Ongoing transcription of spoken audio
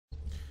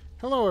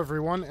Hello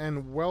everyone,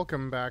 and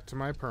welcome back to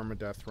my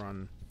Permadeath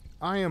run.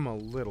 I am a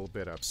little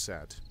bit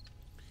upset.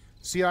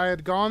 See, I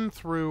had gone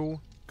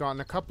through,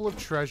 gotten a couple of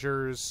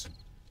treasures,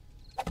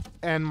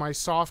 and my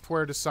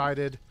software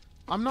decided,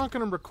 I'm not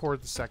going to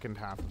record the second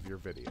half of your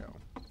video.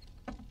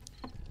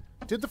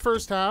 Did the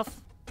first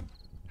half,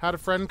 had a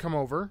friend come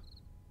over,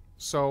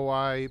 so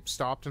I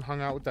stopped and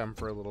hung out with them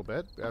for a little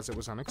bit, as it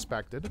was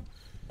unexpected.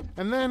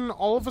 And then,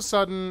 all of a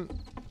sudden,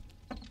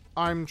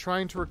 I'm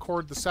trying to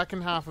record the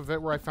second half of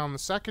it where I found the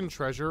second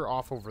treasure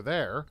off over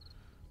there.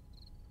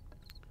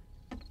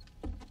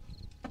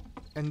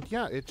 And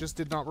yeah, it just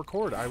did not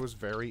record. I was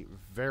very,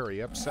 very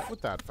upset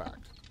with that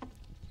fact.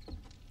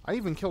 I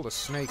even killed a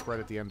snake right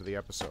at the end of the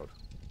episode.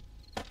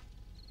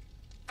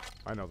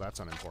 I know that's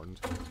unimportant.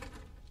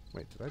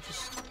 Wait, did I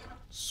just...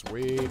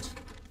 Sweet.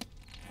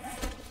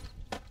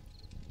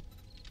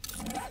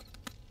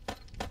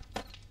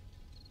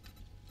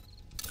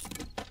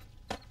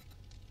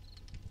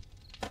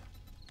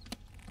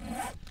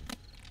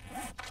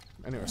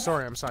 Anyway,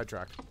 sorry, I'm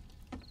sidetracked.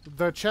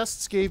 The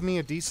chests gave me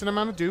a decent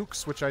amount of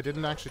dukes, which I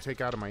didn't actually take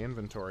out of my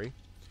inventory.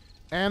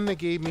 And they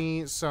gave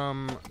me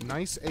some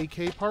nice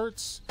AK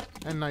parts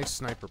and nice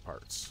sniper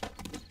parts,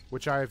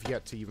 which I have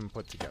yet to even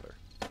put together.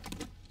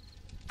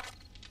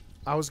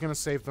 I was going to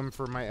save them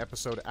for my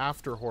episode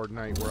after Horde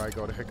Night, where I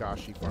go to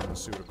Higashi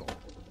Pharmaceutical.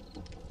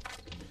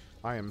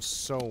 I am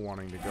so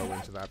wanting to go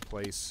into that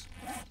place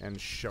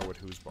and show it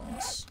who's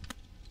boss.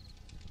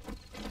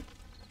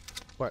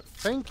 But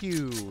thank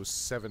you,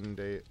 7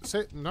 days...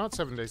 Not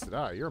 7 Days to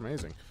Die, you're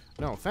amazing.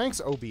 No,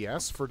 thanks,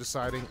 OBS, for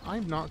deciding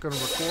I'm not going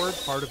to record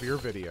part of your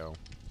video.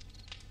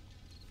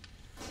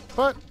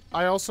 But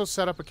I also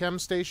set up a chem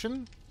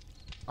station.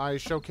 I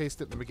showcased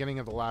it in the beginning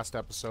of the last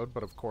episode,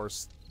 but of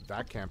course,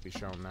 that can't be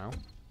shown now.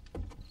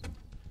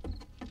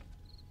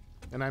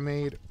 And I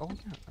made... Oh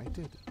yeah, I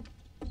did.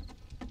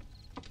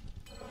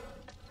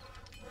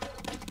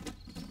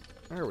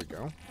 There we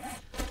go.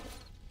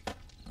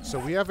 So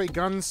we have a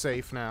gun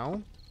safe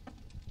now.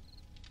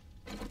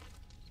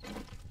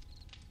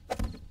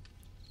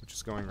 Which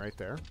is going right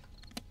there.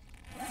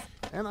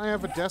 And I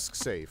have a desk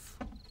safe.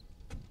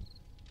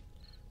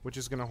 Which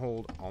is going to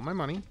hold all my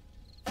money.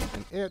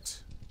 And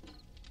it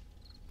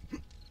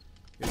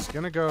is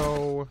going to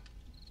go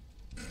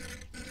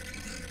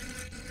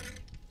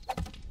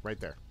right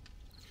there.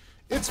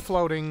 It's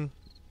floating,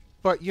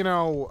 but you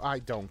know, I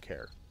don't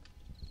care.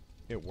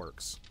 It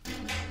works.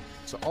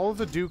 So all of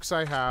the dukes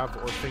I have,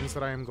 or things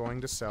that I am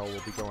going to sell,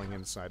 will be going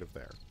inside of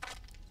there.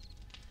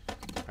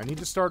 I need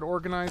to start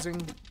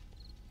organizing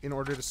in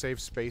order to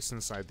save space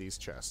inside these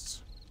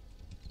chests.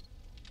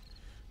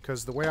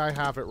 Because the way I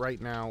have it right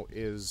now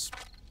is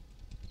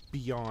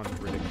beyond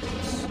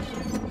ridiculous.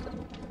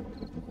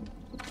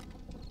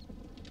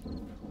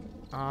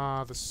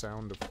 Ah, the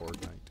sound of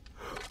Horde Night.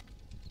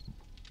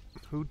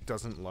 Who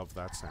doesn't love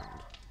that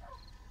sound?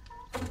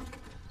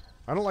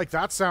 I don't like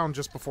that sound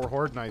just before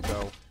Horde Night,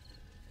 though.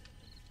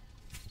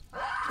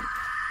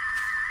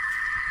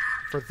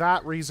 For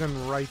that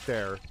reason right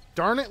there.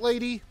 Darn it,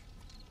 lady!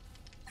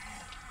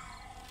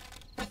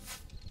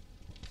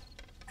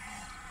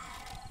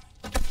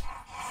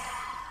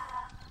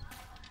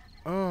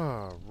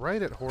 Ugh,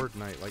 right at Horde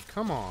Night. Like,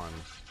 come on.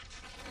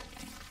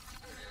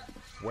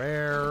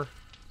 Where?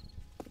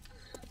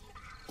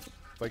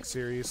 Like,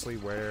 seriously,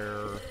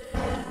 where?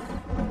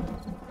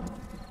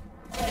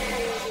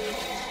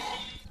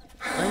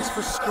 Thanks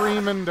for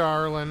screaming,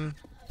 darling.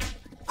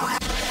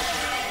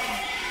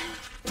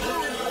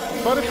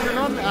 But if you're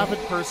not an avid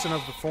person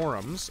of the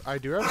forums, I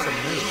do have some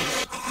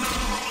news.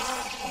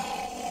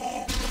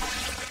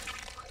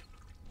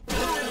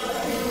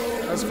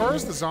 As far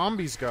as the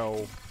zombies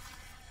go,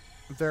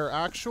 they're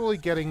actually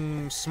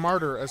getting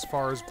smarter as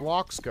far as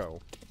blocks go.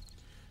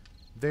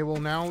 They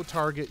will now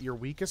target your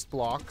weakest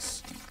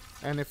blocks,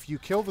 and if you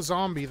kill the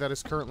zombie that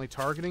is currently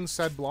targeting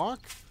said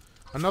block,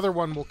 another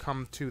one will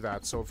come to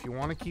that. So if you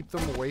want to keep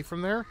them away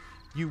from there,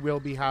 you will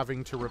be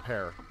having to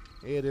repair.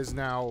 It is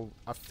now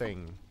a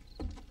thing.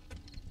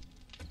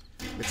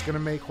 It's going to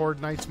make Horde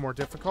Nights more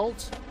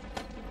difficult.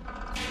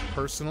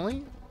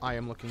 Personally, I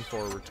am looking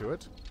forward to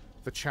it.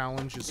 The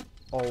challenge is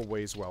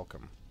always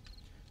welcome.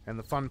 And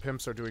the Fun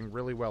Pimps are doing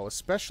really well,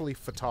 especially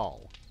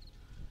Fatal.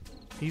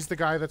 He's the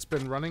guy that's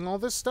been running all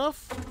this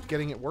stuff,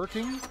 getting it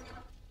working.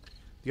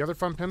 The other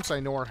Fun Pimps I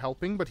know are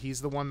helping, but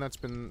he's the one that's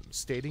been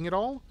stating it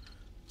all.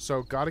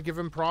 So, gotta give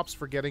him props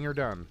for getting her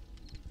done.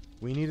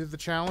 We needed the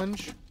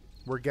challenge.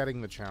 We're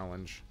getting the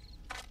challenge.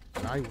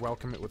 And I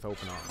welcome it with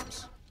open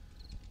arms.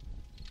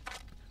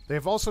 They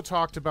have also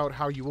talked about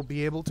how you will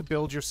be able to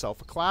build yourself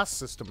a class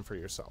system for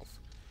yourself.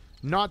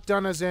 Not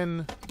done as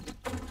in,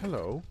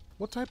 hello,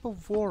 what type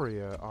of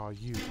warrior are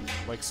you?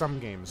 Like some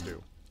games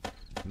do.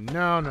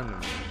 No, no, no,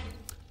 no.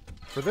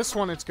 For this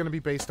one, it's going to be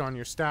based on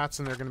your stats,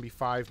 and there are going to be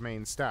 5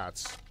 main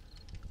stats.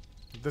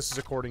 This is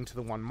according to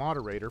the one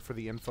moderator for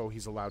the info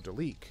he's allowed to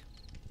leak.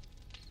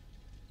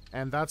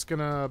 And that's going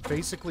to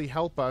basically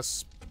help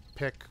us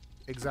pick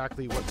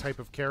exactly what type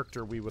of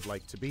character we would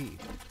like to be.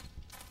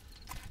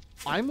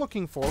 I'm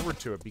looking forward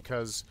to it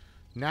because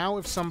Now,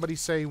 if somebody,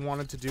 say,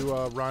 wanted to do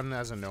a run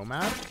as a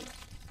nomad,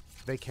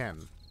 they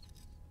can.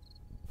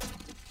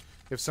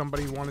 If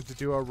somebody wanted to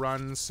do a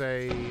run,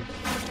 say,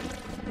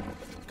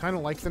 kind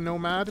of like the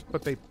nomad,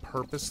 but they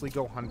purposely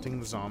go hunting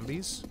the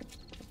zombies,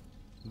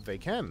 they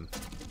can.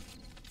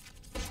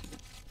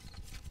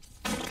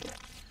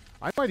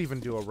 I might even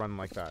do a run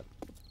like that.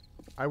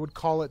 I would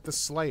call it the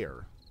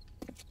Slayer.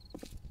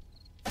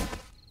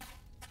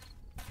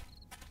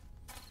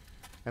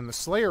 And the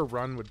Slayer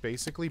run would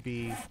basically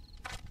be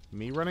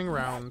me running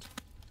around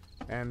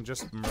and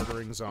just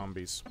murdering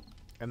zombies.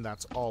 And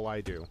that's all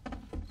I do.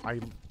 I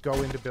go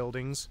into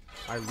buildings,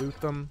 I loot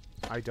them,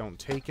 I don't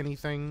take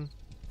anything.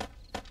 I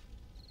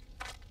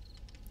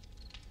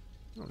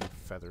don't need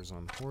feathers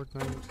on Horde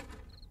Night.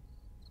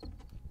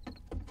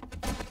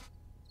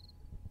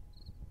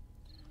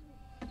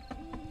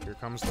 Here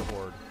comes the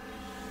Horde.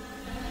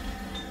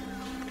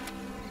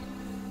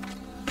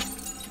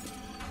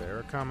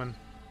 They're coming.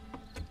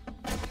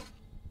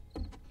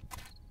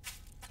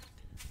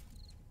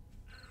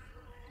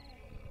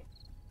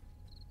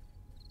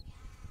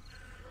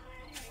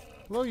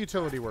 Hello,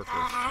 utility worker.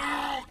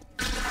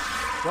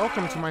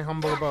 Welcome to my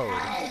humble abode.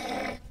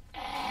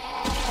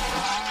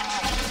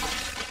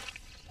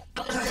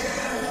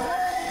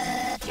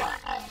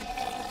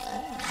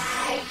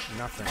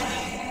 Nothing.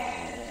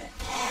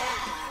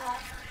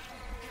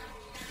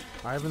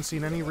 I haven't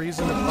seen any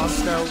reason to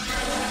bust out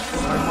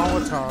my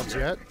Molotovs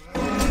yet.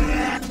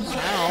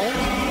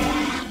 Ow!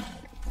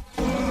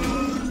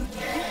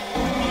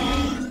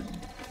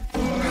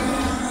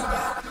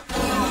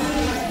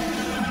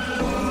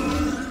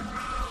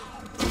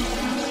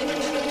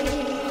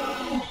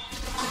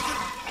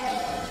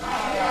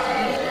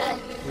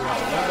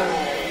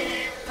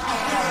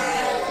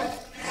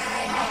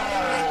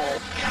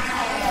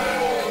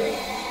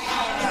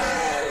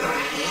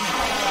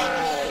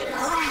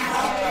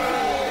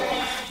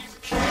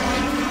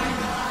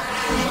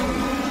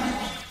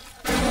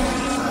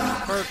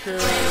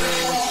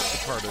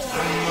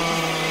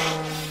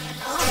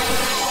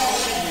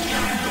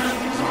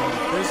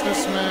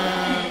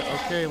 Businessman.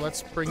 Okay,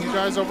 let's bring you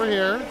guys over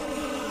here.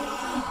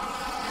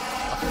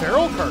 A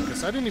feral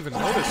carcass. I didn't even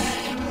notice.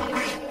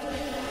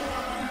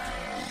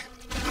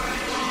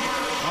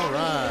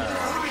 Alright.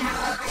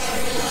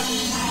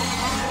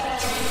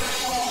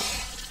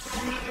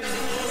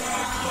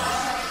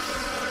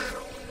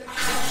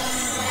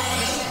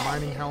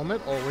 Mining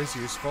helmet, always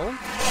useful.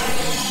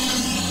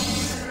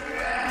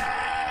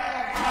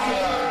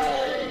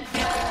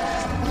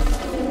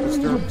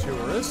 Disturbed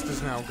tourist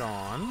is now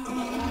gone.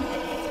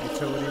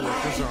 Utility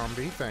worker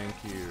zombie, thank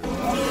you.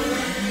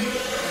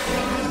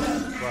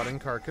 Rotting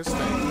carcass,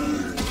 thank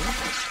you.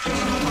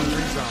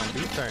 Hungry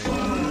zombie, thank you.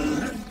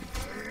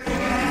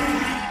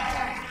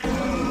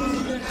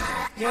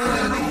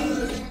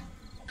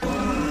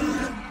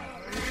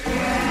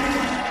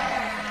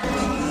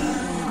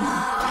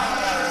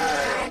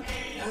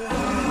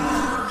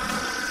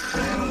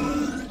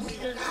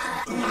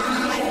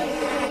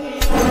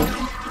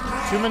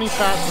 Too many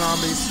fat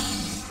zombies.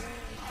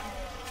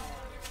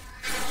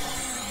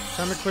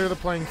 Time to clear the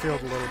playing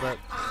field a little bit.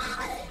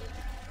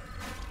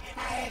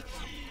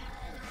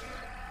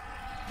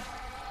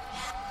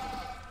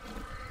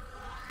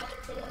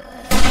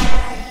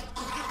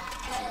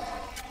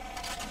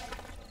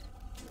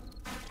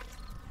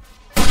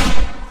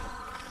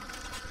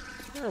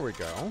 There we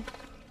go.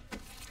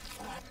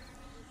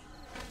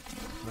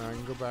 Now I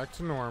can go back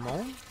to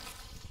normal.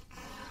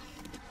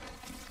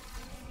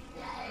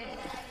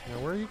 Now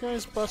where are you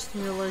guys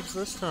busting your legs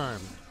this time?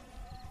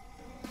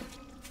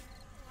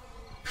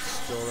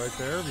 Still right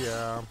there?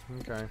 Yeah,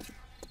 okay.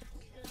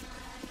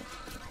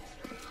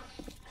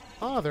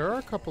 Ah, there are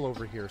a couple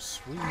over here.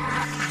 Sweet.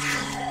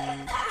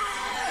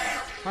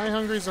 Hi,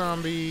 hungry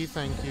zombie.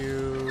 Thank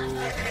you.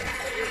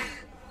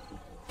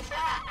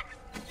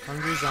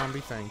 Hungry zombie,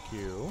 thank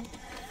you.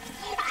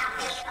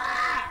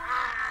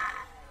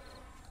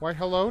 Why,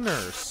 hello,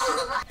 nurse.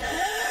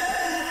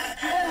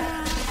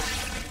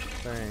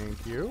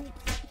 Thank you.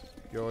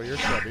 Yo, you're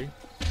chubby.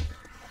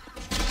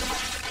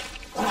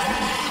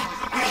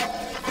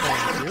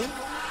 Thank you.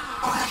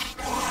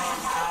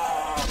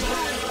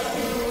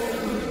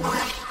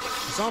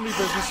 Zombie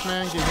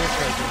businessman, give me a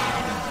present.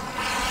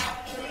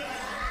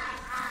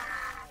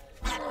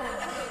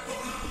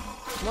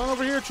 Come on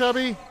over here,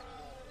 chubby.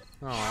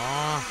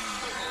 Aww.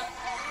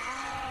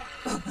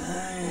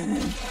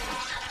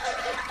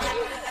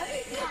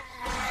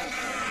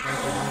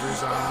 Thank you, hungry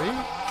zombie.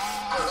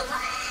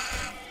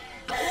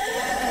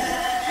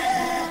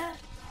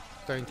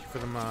 Thank you for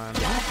the money.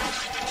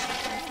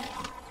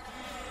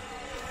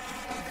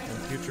 And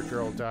future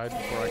girl died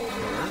before I could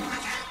kill her.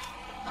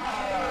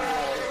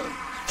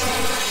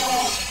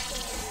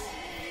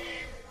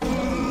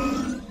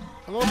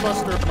 Hello,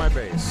 buster of my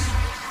base.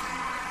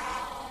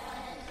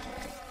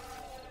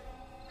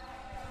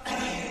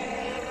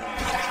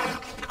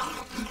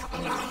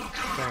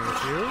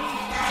 Thank you.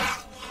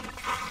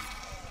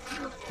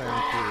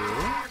 Thank you.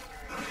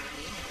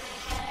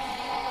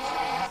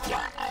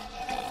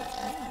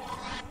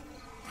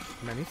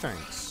 Many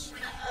thanks.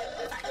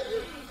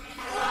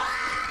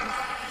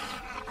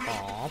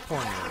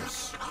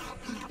 corners.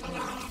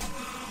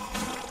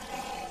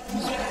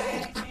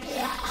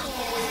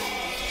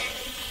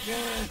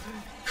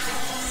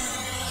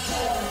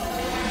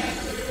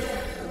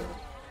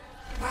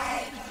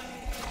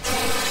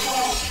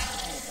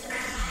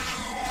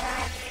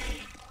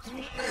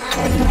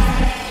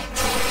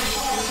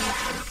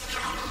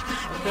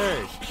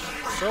 Okay,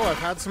 so I've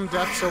had some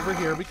deaths over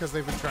here because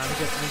they've been trying to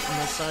get me from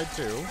this side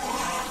too.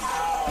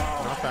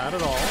 Not bad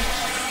at all.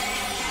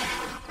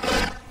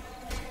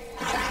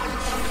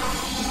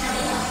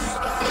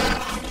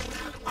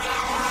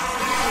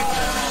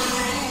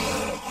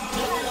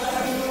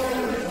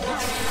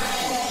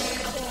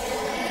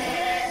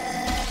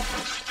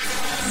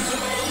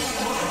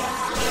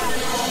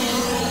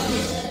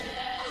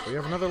 We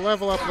have another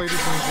level up,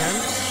 ladies and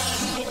gents.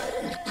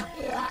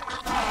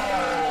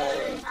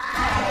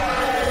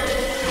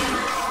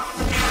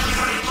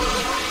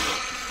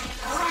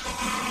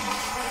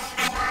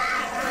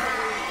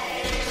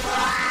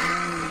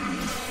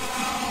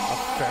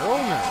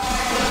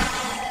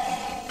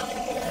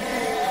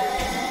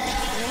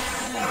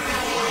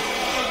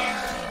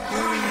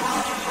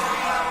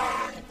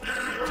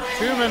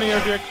 Too many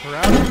of you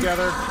crowded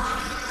together.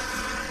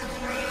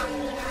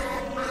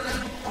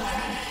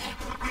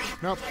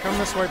 Nope, come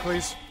this way,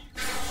 please.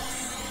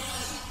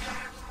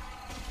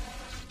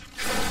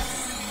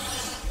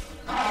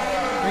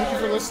 Thank you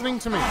for listening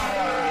to me.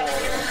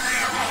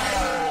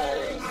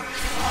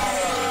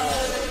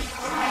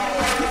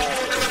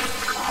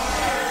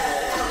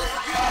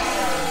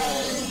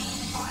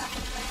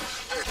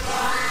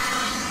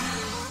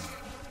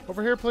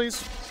 Over here,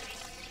 please.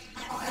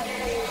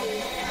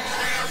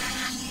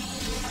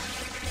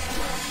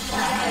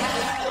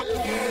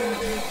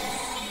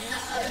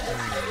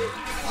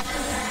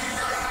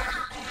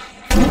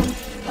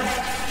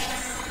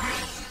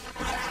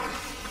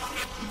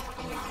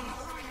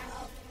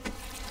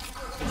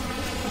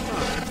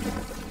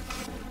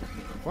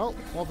 Well,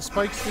 while the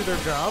spikes do their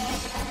job,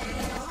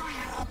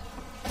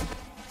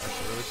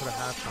 actually really put a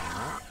hatch on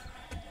that.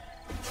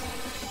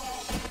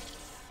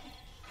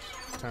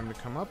 Time to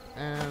come up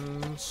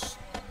and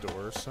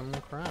store some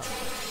crap.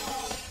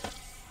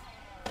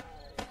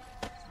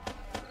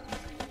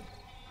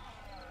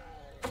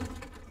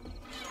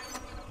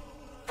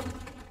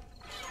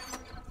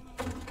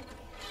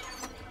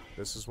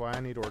 This is why I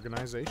need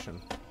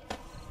organization.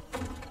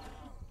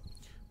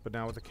 But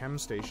now with the chem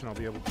station, I'll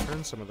be able to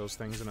turn some of those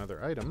things into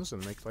other items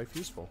and make life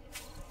useful.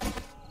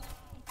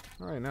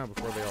 Alright, now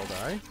before they all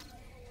die.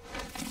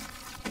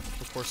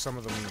 Before some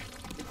of them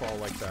fall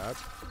like that.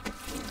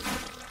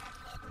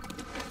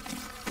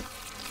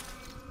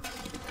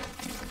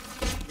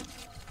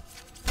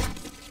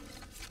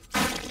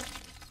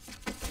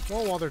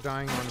 Well, while they're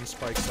dying on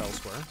spikes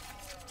elsewhere.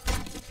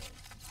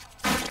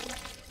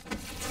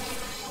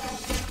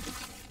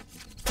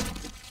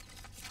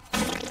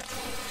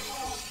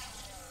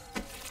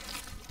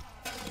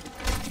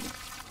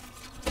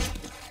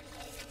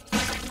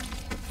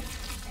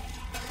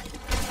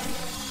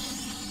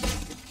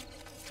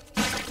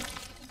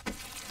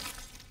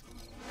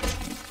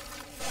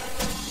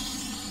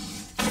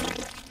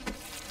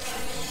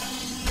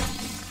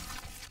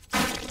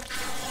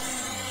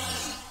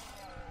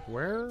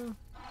 Where?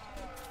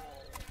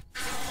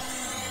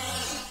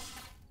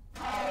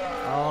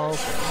 Oh,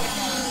 okay.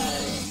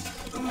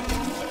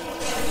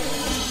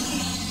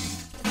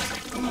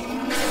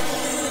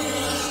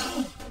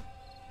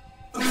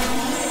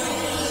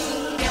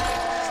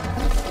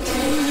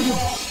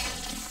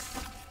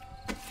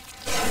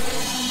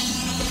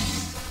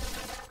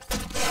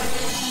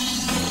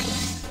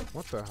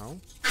 What the hell?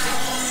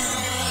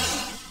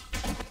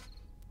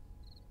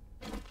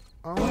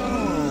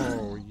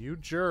 Oh, you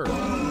jerk.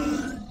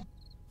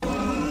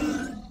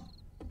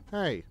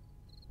 Hey.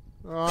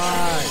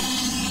 Alright.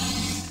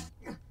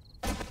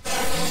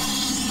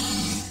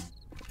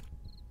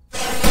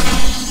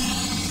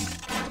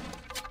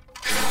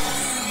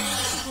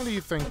 What do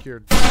you think you're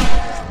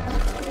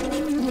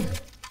doing?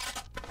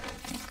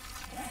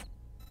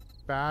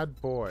 Bad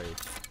boy.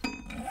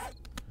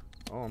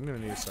 Oh, I'm gonna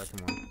need a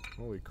second one.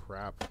 Holy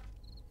crap.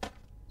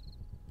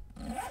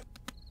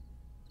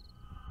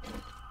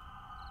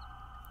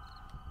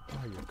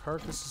 Oh, your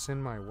carcass is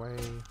in my way.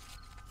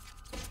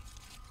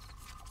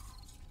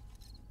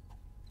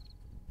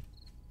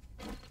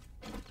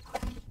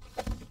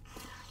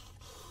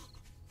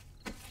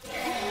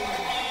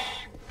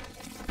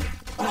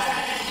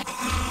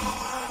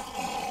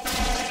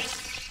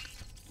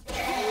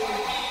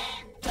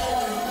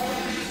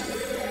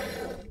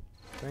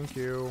 Thank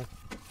you.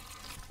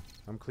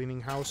 I'm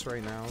cleaning house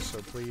right now, so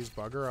please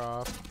bugger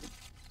off.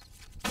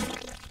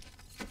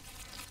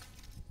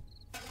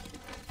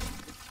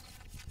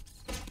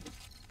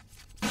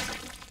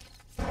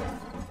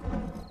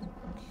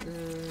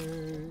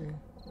 Okay.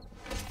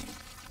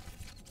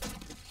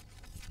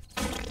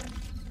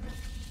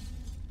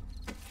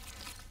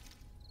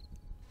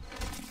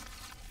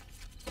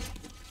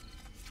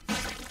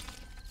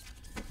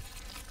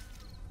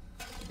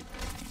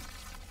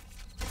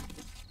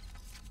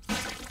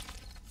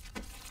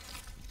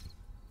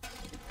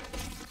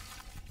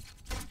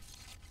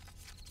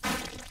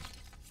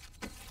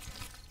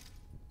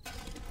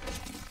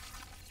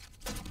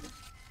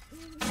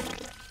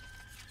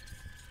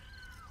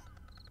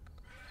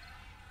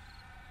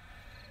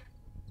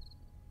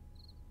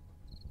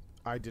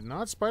 I did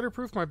not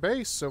spider-proof my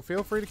base, so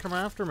feel free to come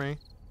after me.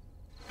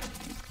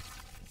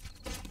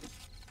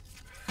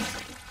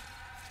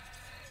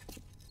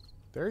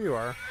 There you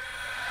are.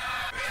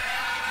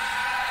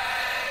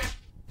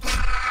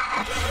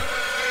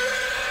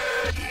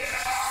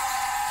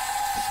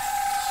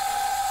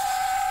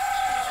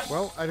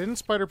 Well, I didn't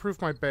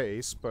spider-proof my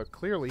base, but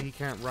clearly he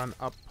can't run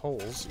up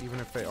poles, even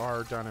if they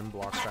are done in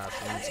block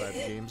fashion inside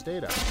the game's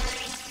data.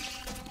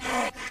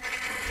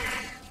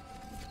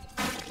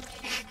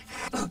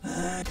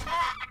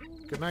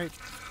 Good night.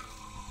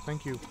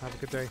 Thank you. Have a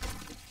good day.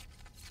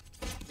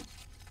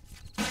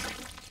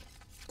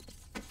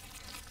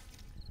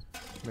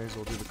 May as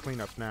well do the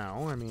cleanup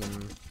now. I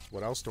mean,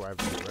 what else do I have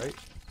to do, right?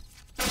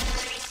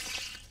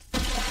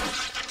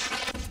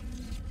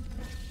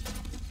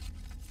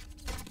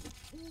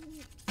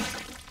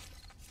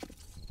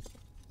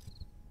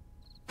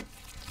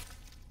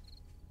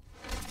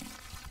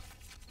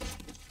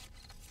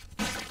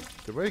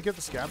 Good way to get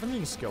the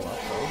scavenging skill up,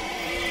 though.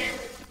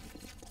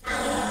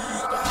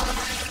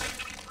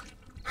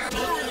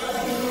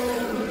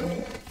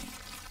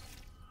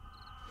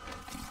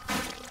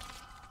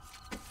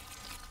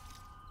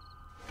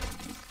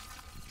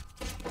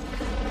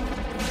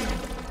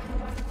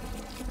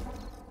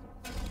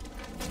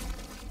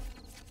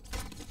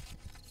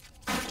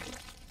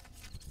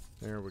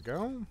 There we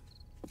go.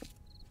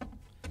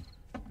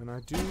 And I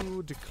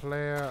do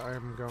declare I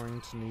am going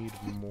to need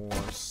more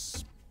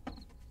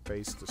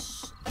space to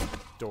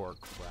store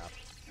crap.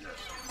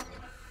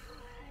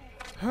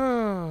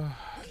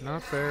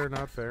 Not fair,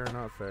 not fair,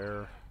 not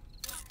fair.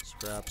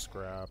 Scrap,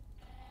 scrap.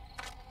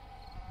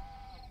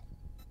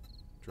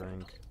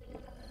 Drink.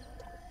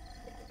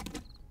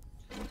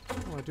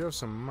 Well, I do have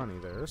some money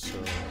there, so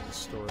I'll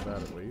store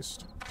that at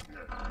least.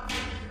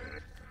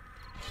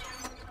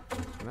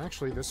 And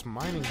actually, this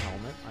mining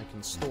helmet I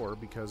can store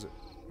because it...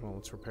 Well,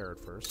 let's repair it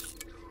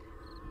first.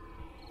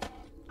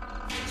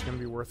 It's going to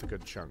be worth a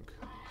good chunk.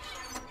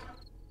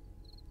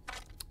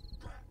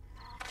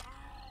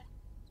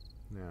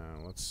 Now,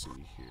 let's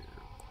see here.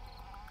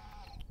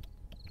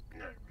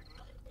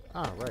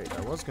 Ah, right.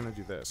 I was going to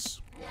do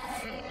this.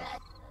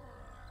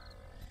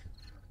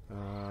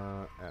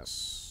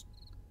 S.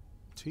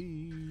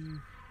 T.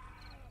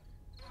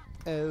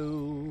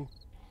 O.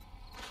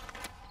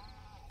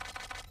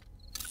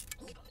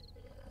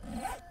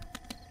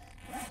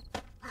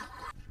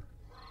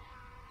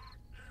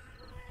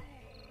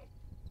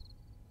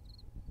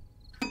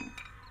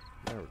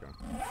 There we go.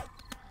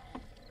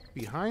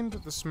 Behind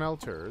the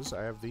smelters,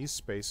 I have these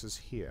spaces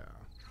here,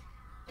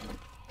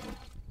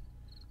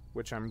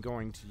 which I'm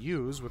going to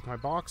use with my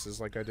boxes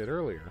like I did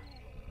earlier.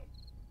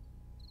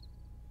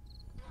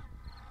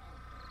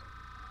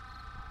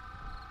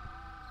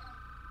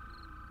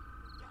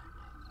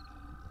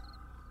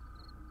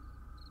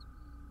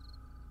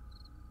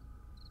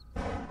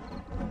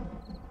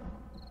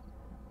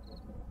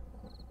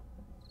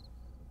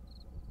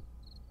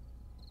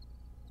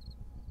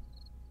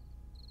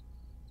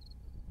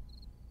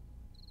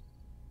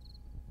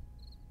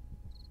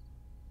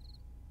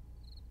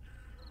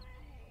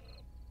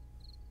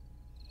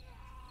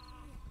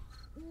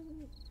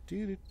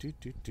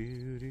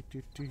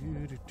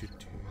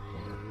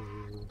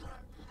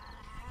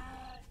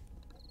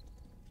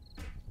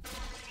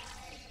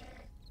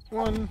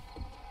 One,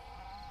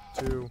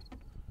 2,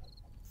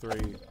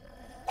 3,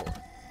 4.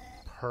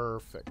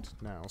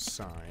 Perfect. Now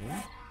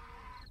sign.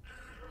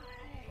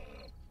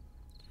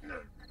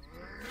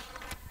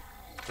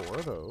 4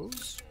 of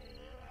those.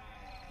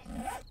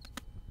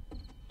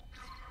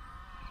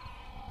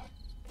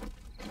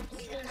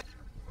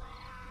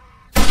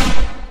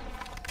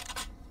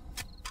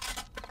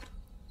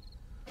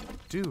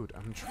 Dude,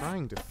 I'm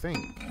trying to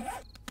think.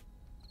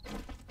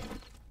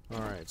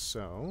 Alright,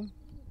 so...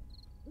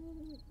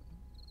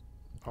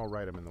 I'll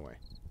write him in the way.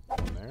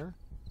 One there.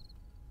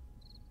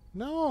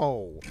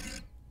 No!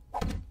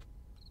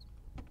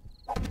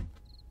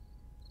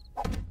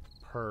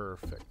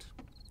 Perfect.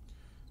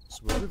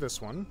 So we'll do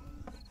this one,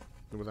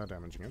 without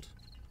damaging it.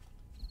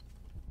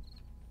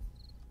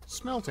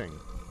 Smelting.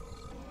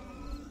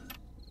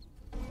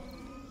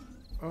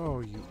 Oh,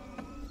 you...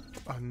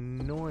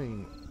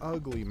 annoying,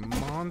 ugly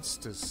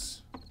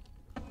monsters.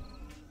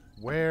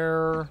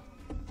 Where?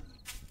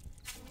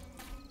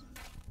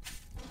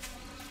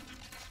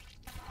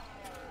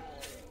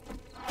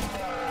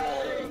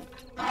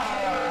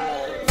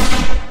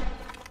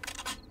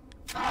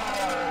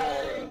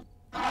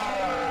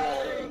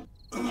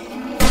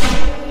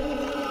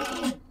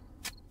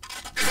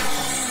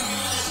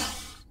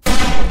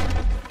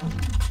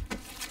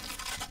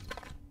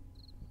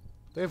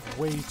 They have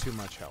way too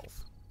much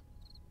health.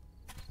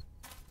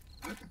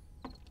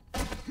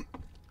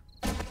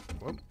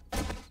 Whoop.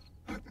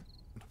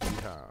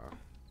 Yeah.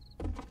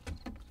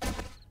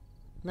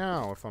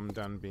 Now, if I'm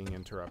done being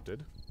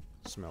interrupted,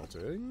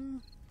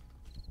 smelting.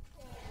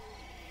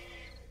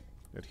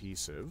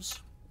 Adhesives.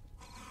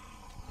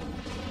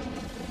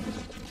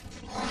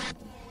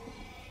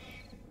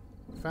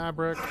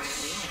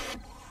 Fabrics.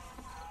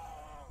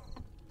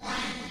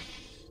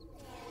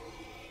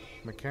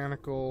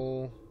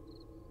 Mechanical.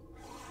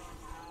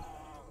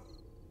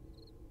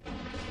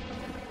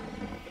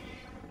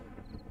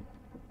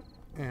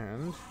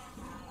 And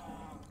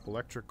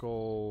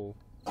electrical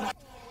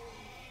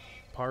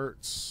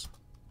parts,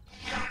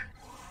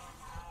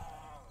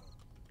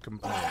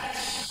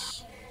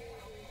 components,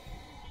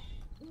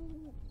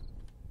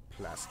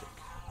 plastic.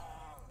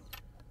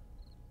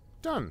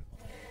 Done.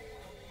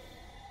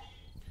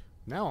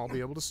 Now I'll be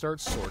able to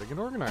start sorting and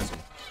organizing,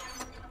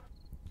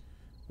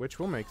 which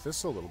will make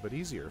this a little bit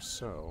easier.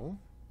 So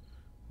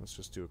let's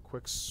just do a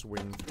quick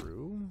swing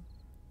through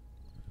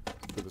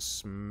for the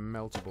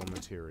smeltable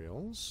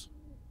materials.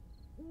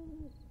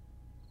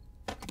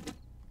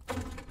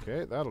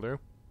 Okay, that'll do.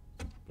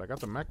 But I got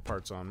the mech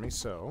parts on me,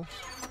 so...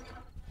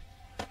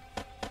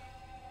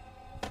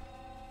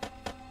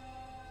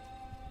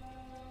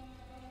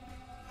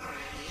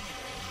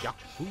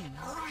 Yahoo!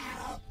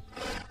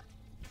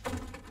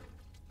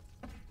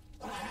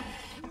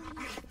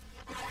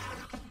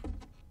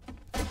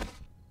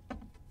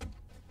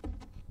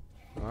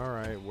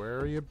 Alright, where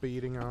are you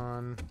beating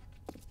on?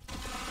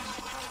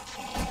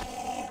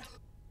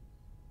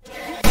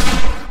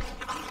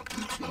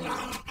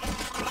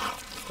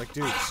 Like,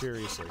 dude,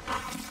 seriously.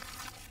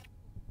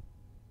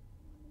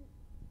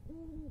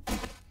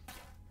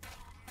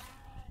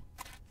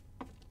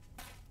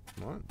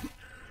 What?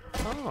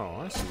 Oh,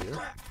 I see you.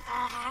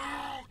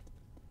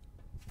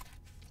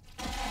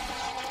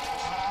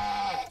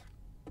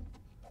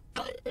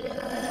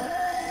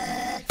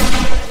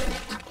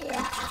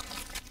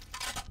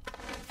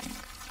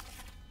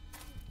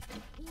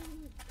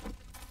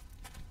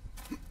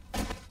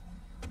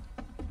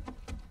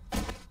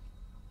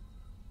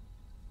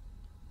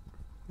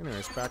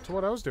 Anyways, back to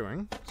what I was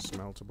doing.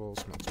 Smeltable,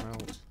 smelt,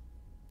 smelt.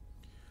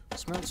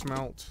 Smelt,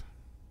 smelt.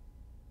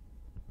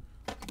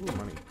 Ooh,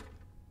 money.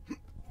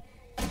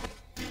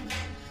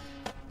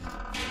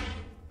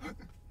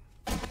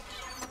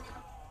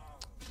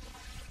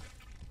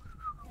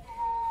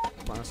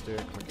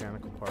 Plastic,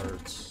 mechanical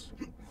parts.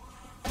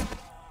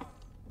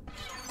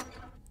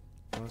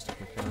 Plastic,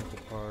 mechanical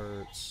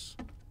parts.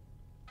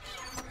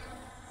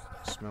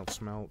 Smelt,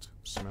 smelt,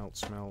 smelt,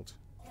 smelt.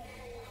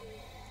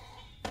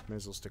 May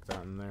as well stick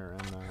that in there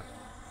and that.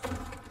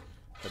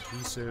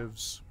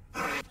 Adhesives.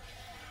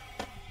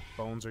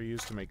 Bones are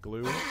used to make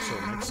glue, so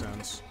it makes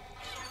sense.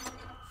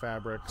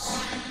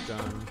 Fabrics,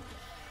 done.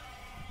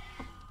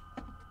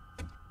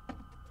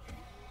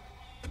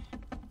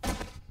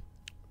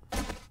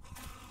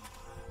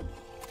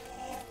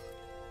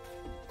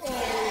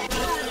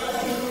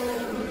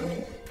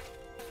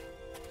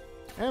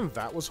 And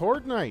that was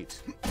Horde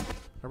Night!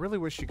 I really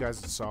wish you guys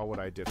saw what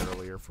I did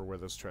earlier for where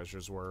those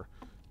treasures were.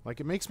 Like,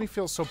 it makes me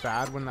feel so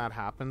bad when that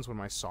happens, when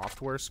my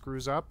software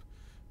screws up.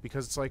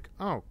 Because it's like,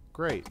 oh,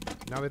 great.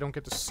 Now they don't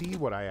get to see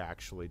what I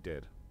actually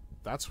did.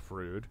 That's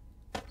rude.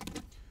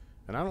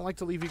 And I don't like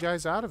to leave you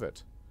guys out of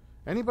it.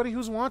 Anybody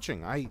who's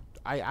watching, I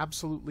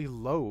absolutely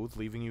loathe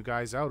leaving you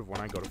guys out of when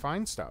I go to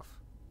find stuff.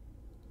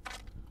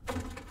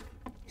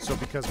 So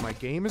because my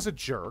game is a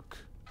jerk,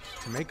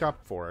 to make up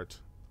for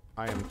it,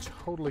 I am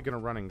totally going to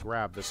run and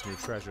grab this new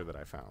treasure that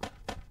I found.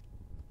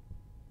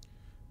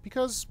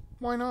 Because,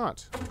 why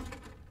not?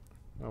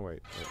 Oh,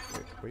 wait.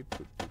 Boop,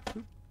 boop,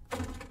 boop.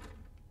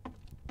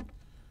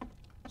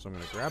 So I'm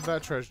going to grab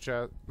that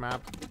treasure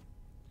map,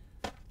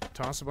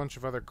 toss a bunch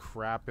of other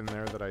crap in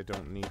there that I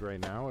don't need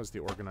right now, as the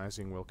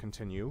organizing will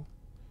continue.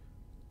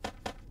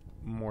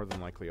 More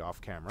than likely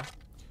off camera.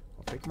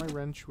 I'll take my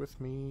wrench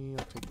with me,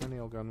 I'll take my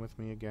nail gun with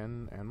me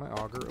again, and my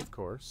auger, of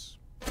course.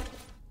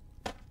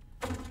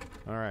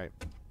 Alright.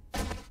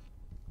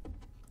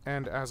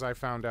 And as I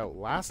found out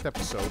last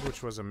episode,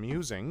 which was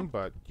amusing,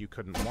 but you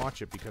couldn't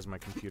watch it because my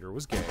computer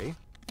was gay.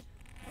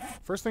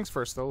 First things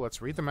first, though,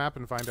 let's read the map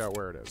and find out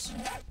where it is.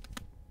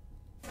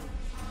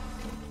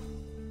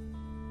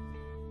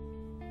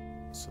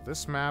 So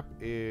this map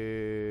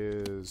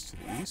is to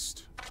the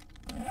east.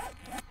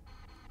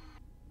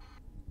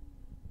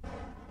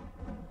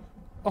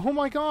 Oh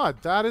my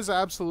god, that is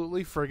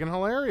absolutely friggin'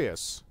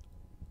 hilarious.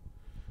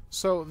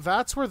 So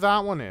that's where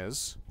that one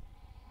is.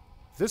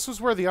 This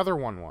was where the other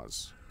one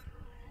was.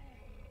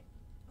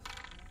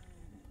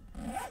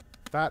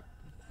 That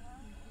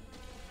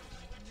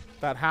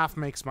half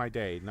makes my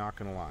day, not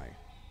gonna lie.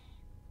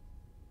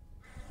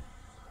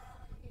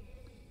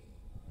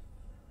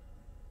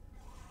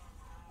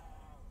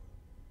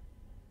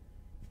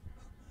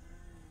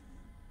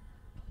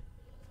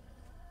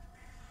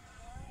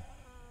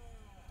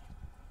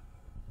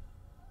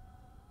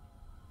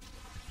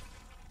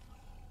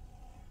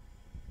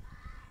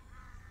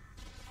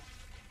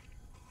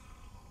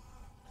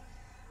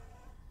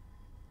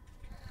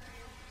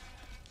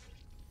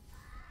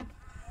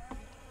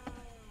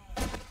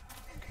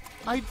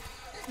 I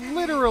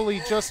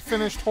literally just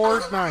finished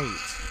Horde Night.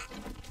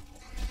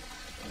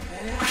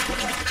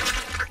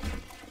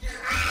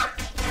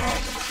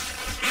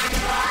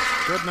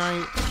 Good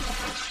night.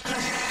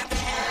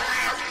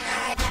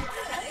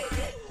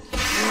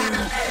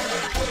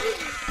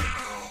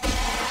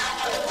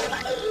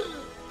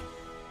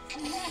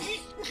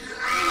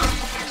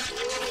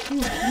 Well,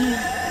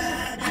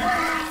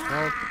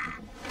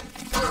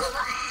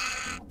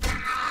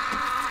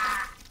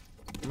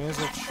 may as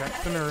well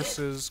check the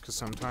nurses, because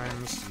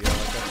sometimes, yeah, like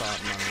I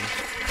thought,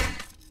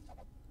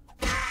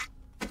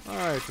 money.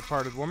 Alright,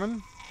 departed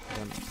woman.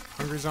 Again,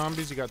 hungry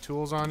zombies, you got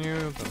tools on you.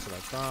 That's what I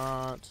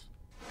thought.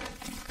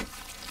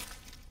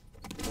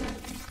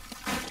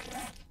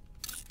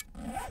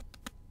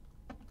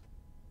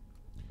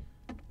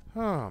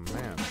 Oh,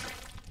 man.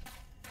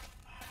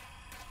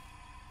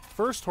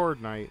 First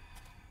Horde night,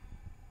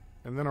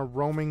 and then a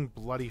roaming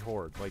bloody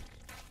Horde. Like,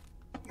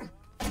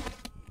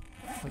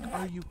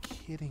 are you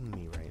kidding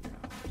me right now?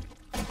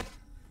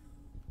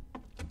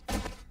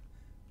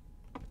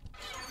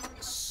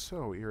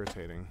 So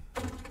irritating.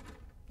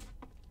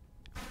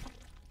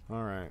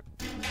 Alright.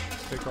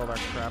 Take all that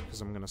crap, because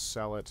I'm going to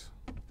sell it.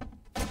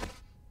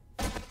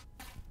 I'll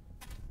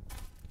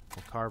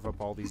carve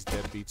up all these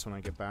deadbeats when I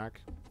get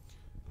back.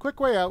 Quick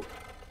way out.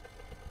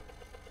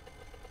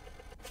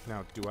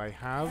 Now, do I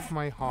have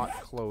my hot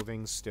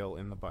clothing still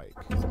in the bike?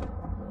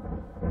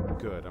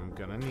 Good, I'm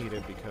gonna need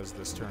it because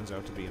this turns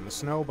out to be in the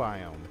snow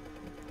biome.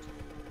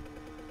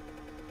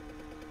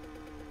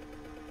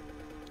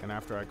 And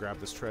after I grab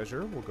this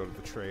treasure, we'll go to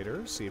the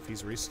trader, see if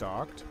he's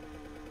restocked,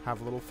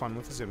 have a little fun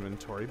with his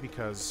inventory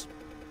because,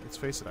 let's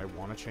face it, I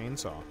want a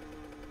chainsaw.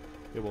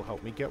 It will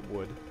help me get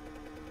wood,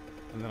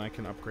 and then I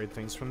can upgrade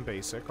things from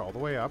basic all the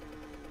way up,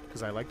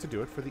 because I like to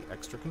do it for the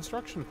extra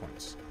construction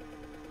points.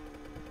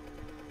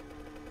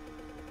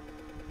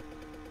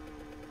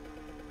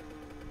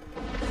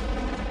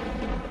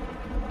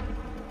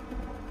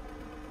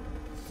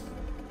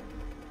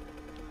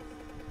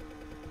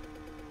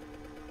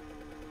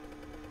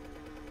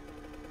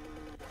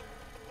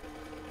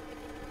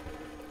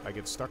 I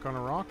get stuck on a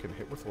rock and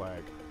hit with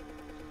lag.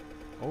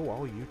 Oh,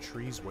 all you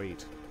trees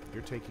wait.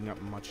 You're taking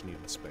up much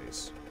needed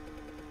space.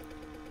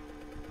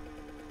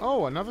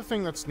 Oh, another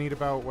thing that's neat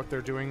about what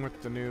they're doing with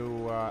the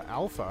new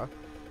alpha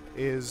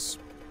is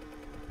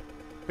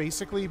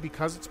basically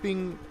because it's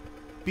being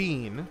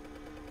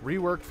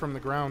reworked from the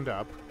ground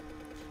up,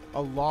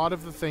 a lot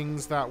of the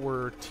things that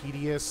were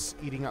tedious,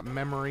 eating up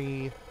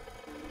memory,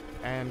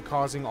 and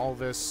causing all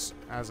this,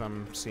 as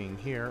I'm seeing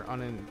here,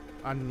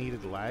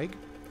 unneeded lag,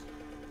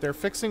 they're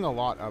fixing a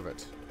lot of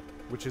it,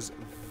 which is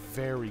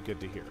very good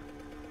to hear.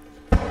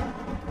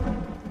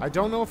 I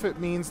don't know if it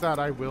means that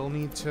I will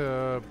need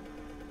to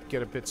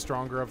get a bit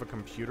stronger of a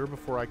computer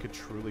before I could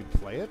truly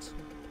play it.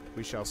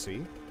 We shall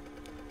see.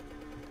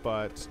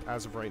 But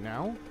as of right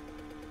now,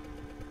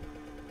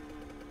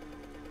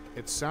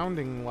 it's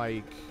sounding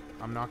like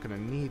I'm not going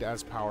to need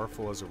as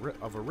powerful as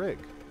of a rig.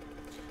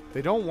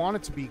 They don't want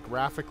it to be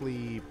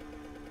graphically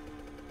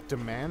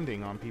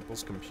demanding on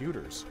people's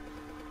computers.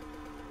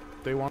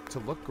 They want it to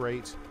look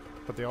great,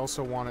 but they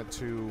also want it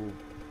to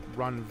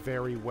run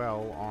very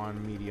well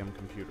on medium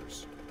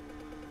computers,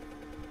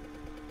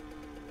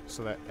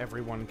 so that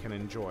everyone can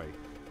enjoy.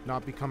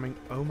 Not becoming,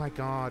 oh my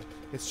god,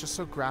 it's just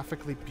so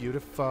graphically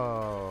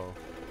beautiful.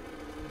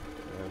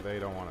 They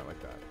don't want it like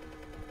that.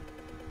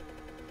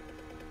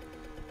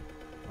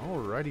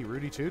 Alrighty,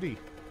 Rudy Tooty.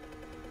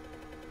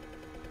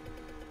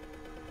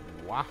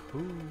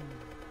 Wahoo!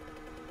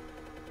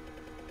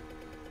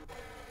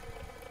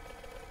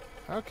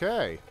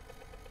 Okay.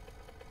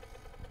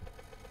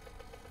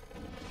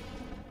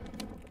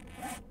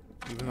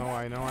 Even though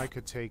I know I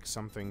could take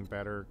something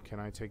better, can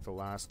I take the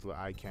last?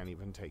 I can't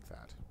even take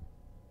that.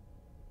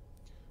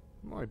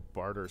 My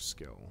barter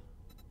skill.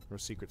 Or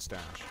secret stash.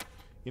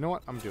 You know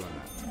what? I'm doing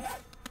that.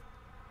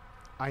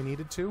 I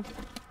needed to.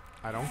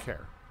 I don't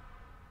care.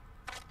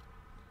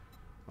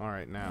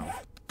 Alright, now,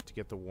 to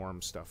get the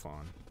warm stuff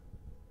on.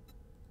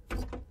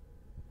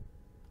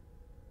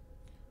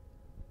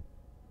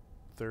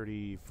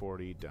 $30,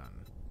 $40, done.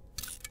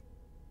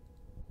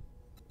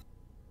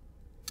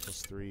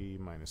 Plus 3,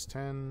 minus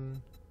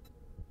 10.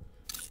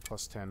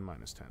 Plus 10,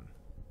 minus 10.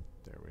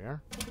 There we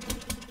are.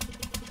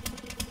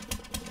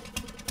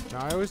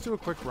 Now, I always do a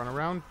quick run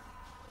around,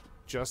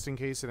 just in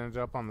case it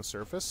ended up on the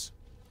surface,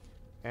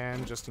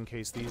 and just in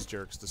case these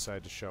jerks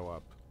decide to show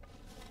up.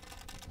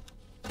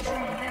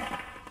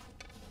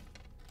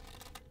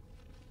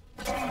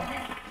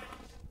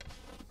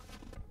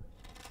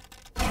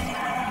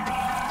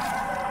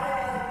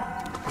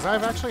 Because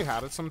I've actually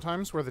had it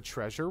sometimes where the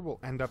treasure will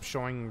end up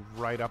showing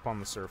right up on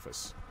the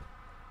surface.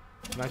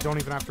 And I don't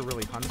even have to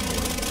really hunt for it.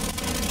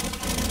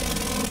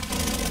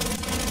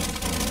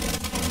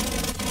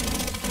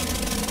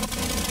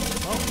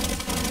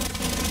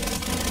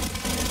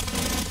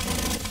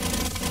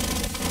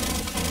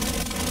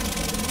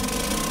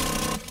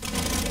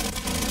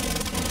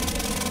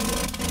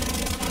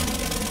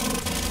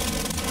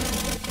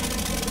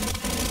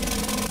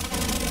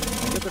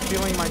 I get the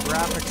feeling my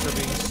graphics are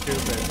being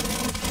stupid.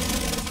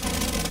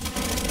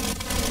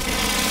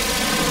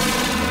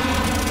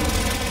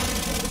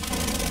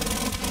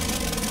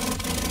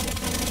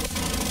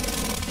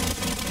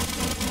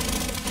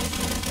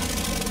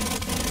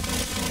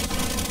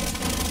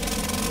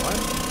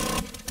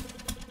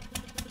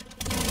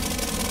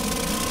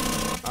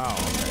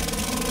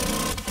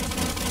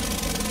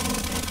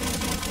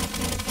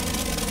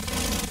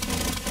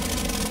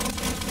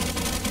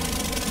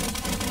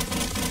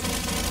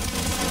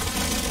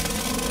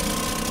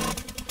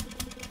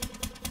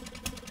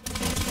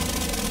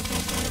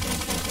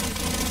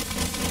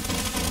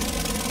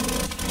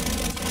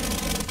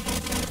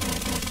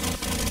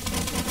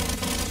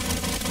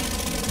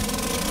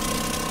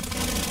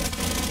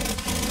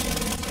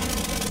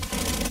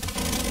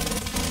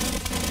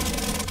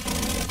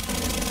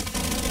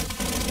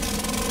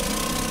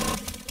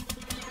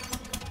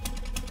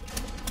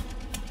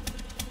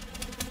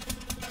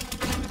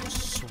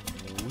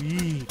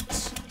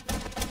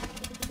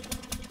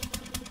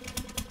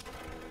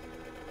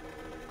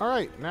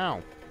 Alright,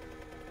 now.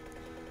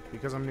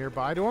 Because I'm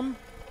nearby to him.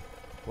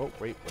 Whoa,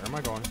 wait, where am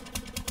I going?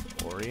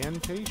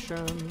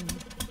 Orientation.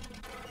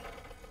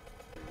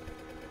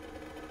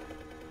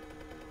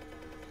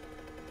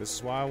 This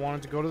is why I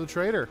wanted to go to the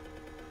trader.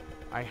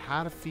 I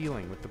had a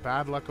feeling with the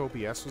bad luck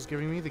OBS was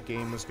giving me, the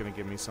game was going to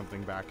give me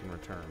something back in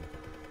return.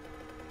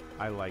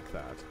 I like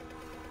that.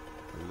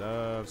 I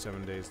love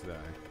 7 Days to Die.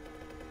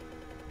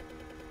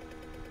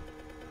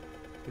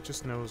 It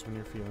just knows when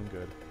you're feeling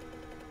good.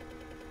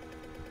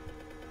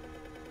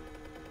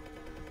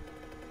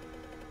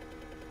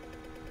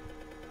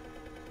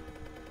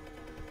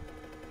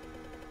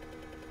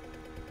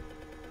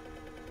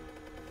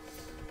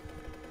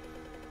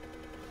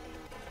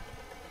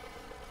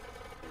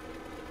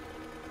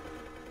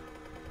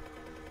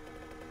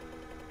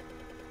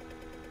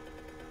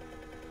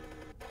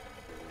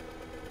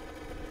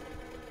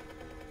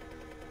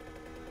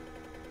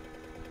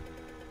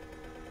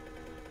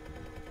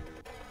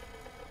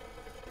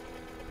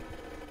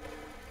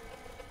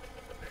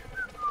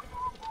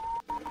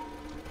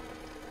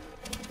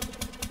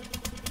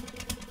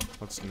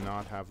 Let's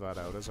not have that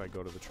out as I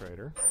go to the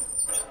trader.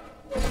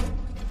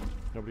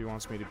 Nobody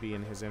wants me to be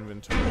in his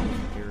inventory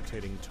with an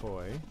irritating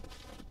toy.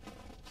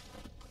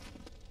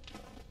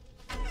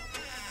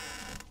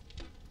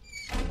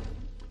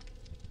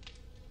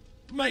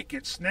 Make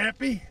it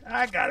snappy.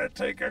 I gotta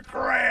take a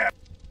crap.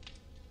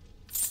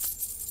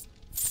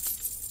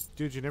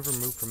 Dude, you never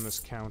move from this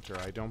counter.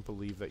 I don't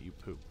believe that you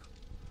poop.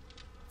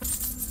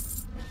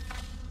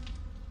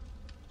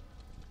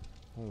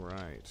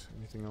 Alright.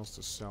 Anything else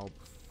to sell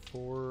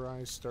before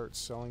I start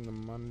selling the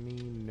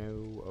money?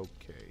 No.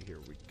 Okay, here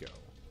we go.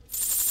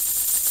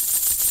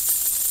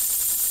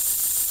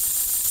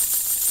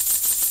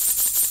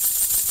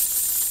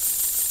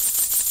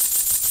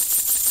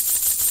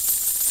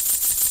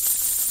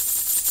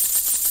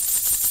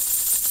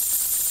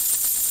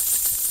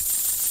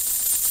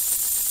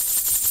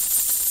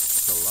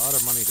 Lot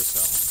of money to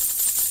sell.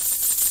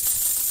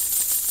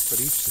 But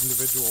each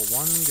individual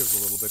one gives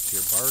a little bit to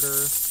your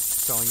barter.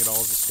 Selling it all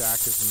as a stack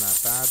isn't that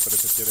bad, but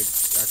if it did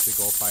actually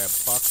go up by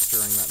 $1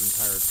 during that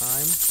entire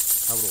time,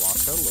 I would have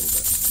lost out a little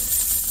bit.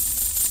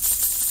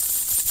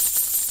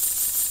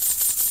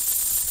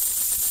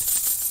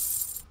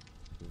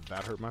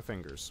 That hurt my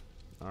fingers.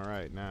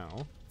 Alright,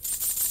 now.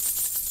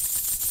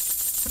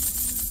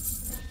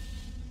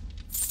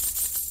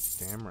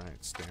 Damn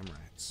rights, damn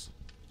rights.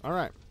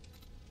 Alright.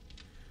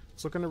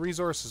 Let's look into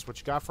resources. What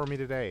you got for me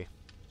today?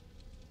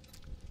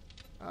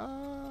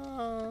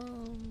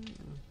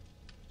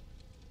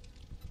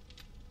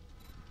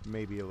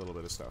 Maybe a little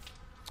bit of stuff.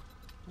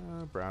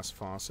 Brass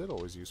faucet,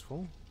 always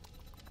useful.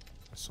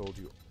 I sold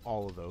you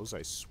all of those,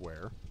 I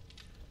swear.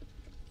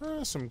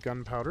 Some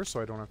gunpowder,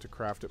 so I don't have to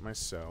craft it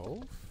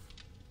myself.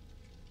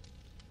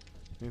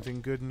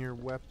 Anything good in your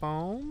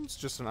weapons?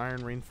 Just an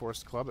iron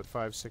reinforced club at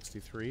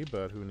 563,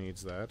 but who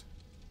needs that?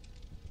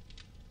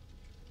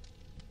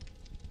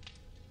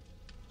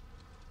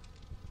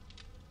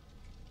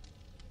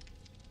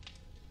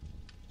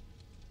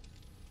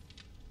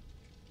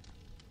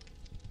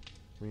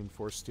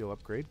 Reinforced steel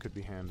upgrade could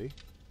be handy.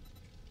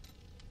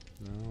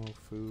 No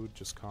food,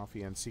 just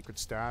coffee and secret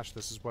stash.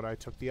 This is what I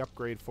took the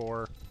upgrade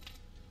for.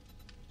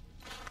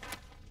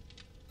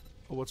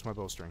 Oh, what's my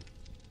bowstring?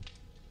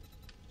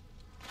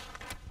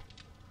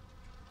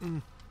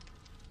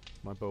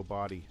 My bow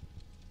body.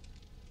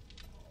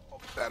 Oh,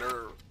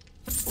 better.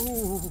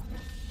 Ooh.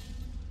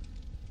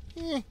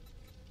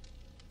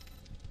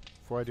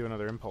 Before I do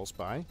another impulse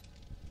buy.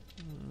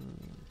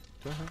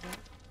 Do I have that?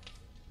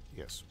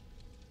 Yes.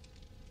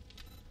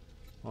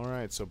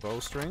 Alright, so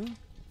bowstring.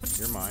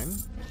 You're mine.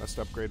 Let's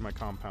upgrade my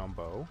compound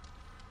bow.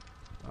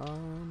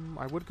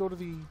 I would go to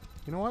the... You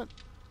know what?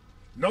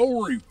 No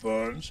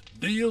refunds.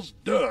 Deal's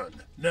done.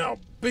 Now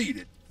beat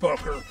it,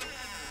 fucker.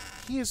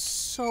 He is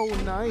so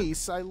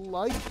nice. I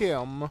like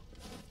him.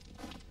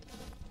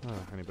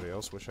 Anybody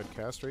else wish I'd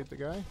castrate the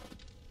guy?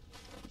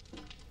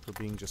 For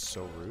being just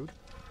so rude?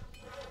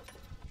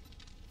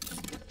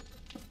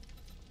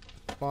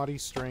 Body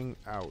string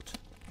out.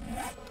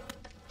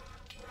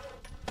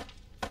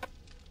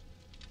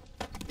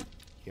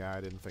 Yeah,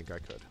 I didn't think I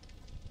could.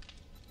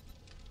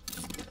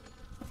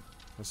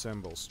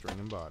 Assemble string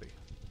and body.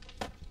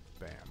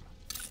 Bam.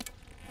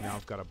 Now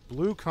I've got a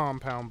blue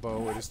compound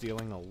bow. It is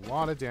dealing a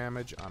lot of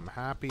damage. I'm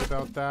happy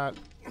about that.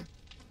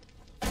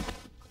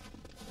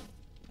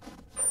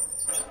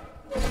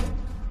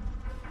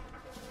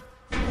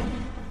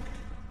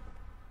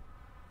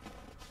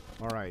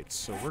 Alright,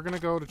 so we're going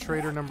to go to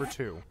trader number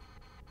 2.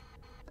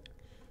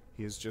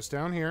 He is just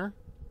down here.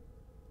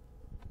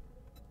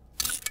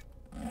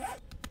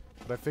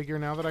 But I figure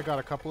now that I got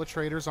a couple of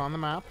traders on the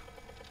map...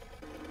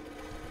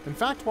 In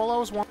fact, while I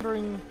was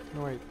wandering...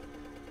 No, wait.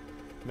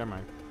 Never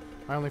mind.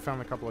 I only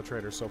found a couple of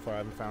traders so far. I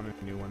haven't found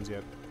any new ones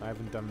yet. I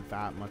haven't done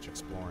that much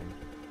exploring.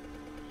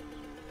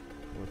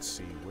 Let's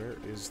see. Where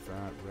is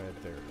that red?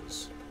 There it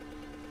is.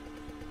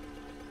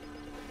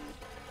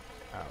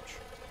 Ouch.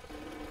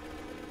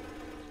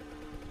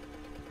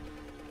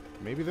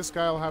 Maybe this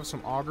guy will have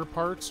some auger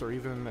parts or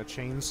even a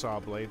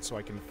chainsaw blade so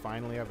I can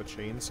finally have a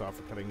chainsaw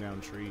for cutting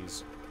down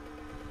trees.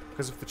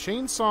 Because if the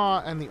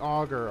chainsaw and the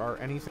auger are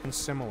anything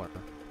similar,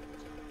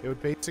 it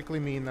would basically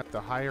mean that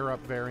the higher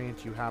up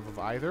variant you have of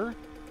either,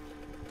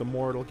 the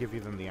more it'll give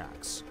you than the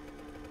axe.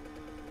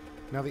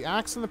 Now the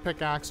axe and the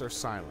pickaxe are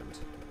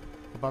silent.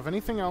 Above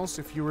anything else,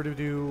 if you were to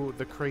do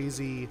the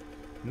crazy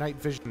night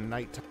vision,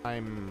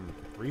 nighttime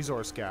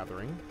resource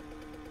gathering,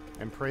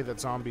 and pray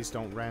that zombies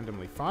don't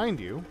randomly find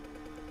you...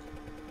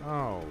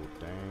 Oh,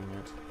 dang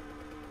it.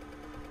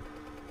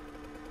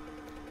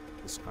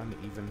 This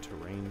uneven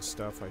terrain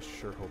stuff, I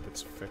sure hope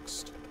it's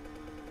fixed.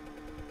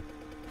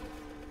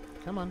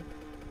 Come on.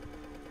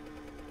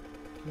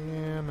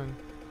 Come on.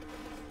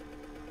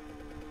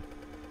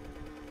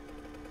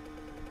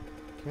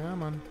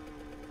 Come on.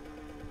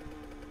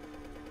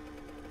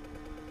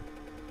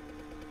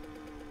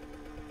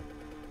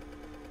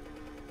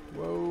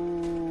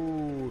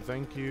 Whoa,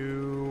 thank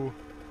you.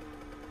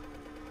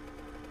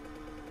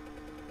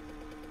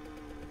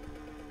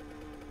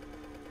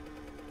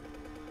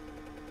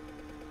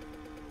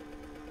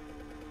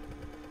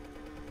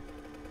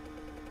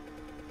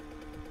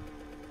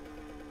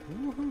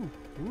 Woohoo!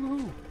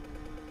 Woohoo!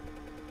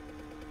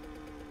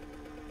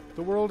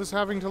 The world is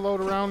having to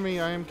load around me.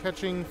 I am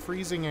catching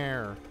freezing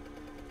air.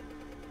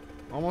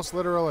 Almost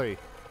literally.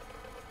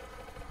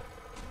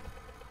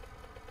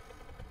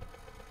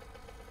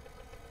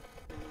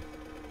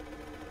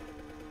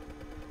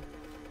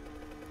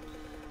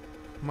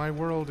 My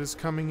world is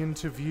coming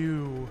into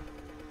view.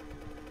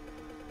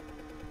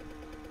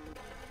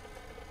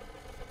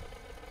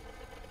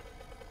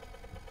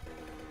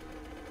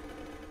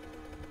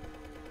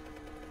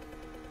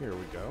 Here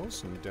we go,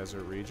 some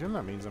desert region.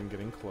 That means I'm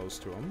getting close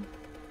to them.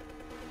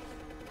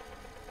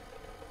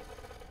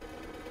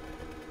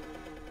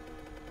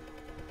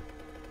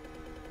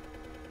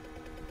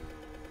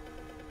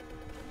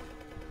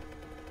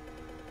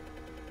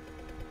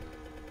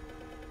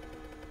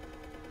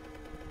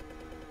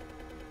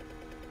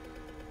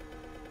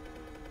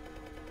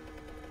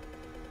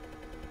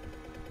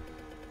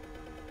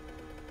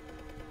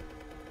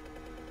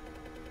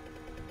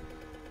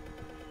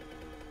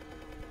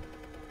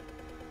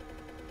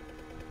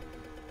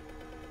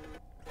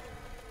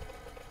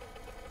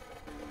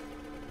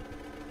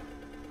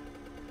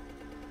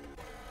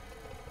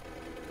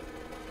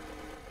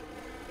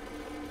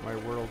 My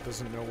world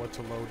doesn't know what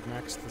to load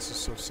next. This is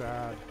so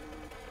sad.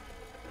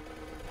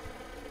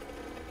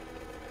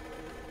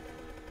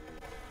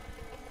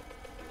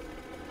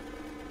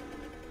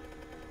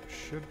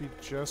 Should be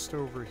just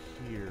over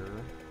here.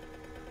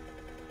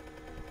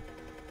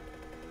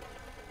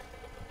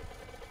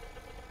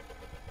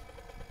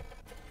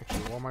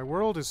 Actually, while my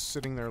world is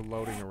sitting there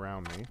loading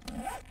around me...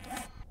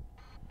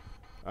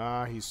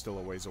 he's still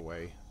a ways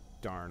away.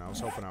 Darn, I was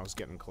hoping I was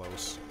getting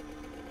close.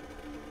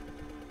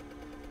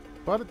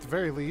 But at the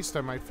very least,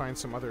 I might find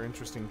some other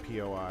interesting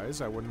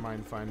POIs. I wouldn't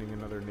mind finding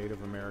another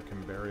Native American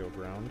burial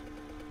ground.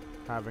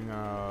 Having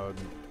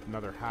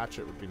another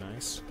hatchet would be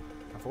nice.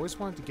 I've always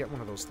wanted to get one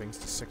of those things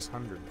to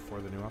 600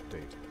 before the new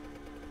update.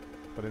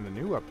 But in the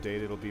new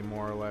update, it'll be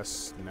more or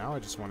less, now I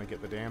just want to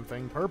get the damn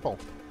thing purple.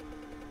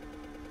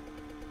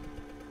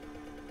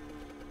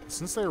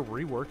 Since they're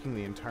reworking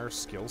the entire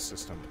skill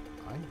system,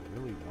 I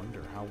really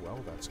wonder how well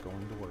that's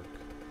going to work.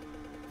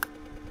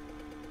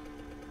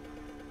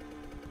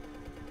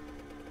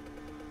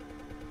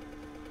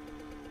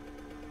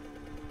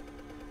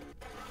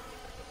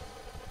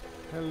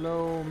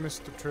 Hello,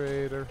 Mr.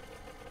 Trader.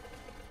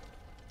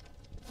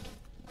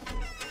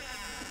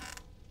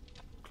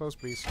 Close,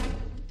 please.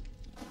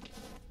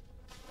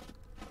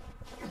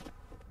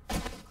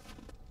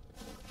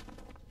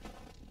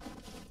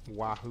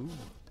 Wahoo.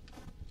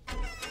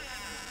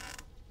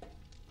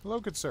 Hello,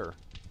 good sir.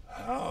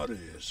 Howdy,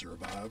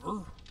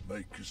 survivor.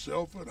 Make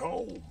yourself at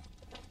home.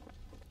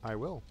 I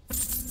will.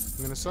 I'm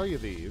going to sell you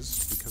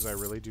these, because I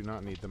really do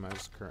not need them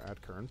at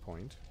current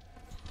point.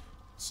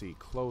 Let's see,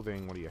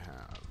 clothing, what do you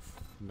have?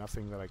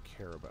 Nothing that I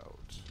care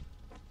about.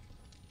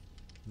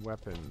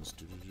 Weapons,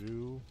 If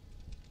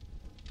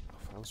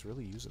I was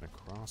really using a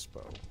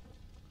crossbow,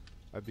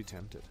 I'd be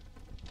tempted.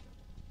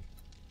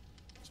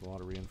 There's a lot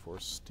of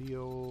reinforced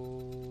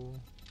steel.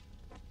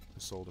 I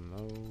sold him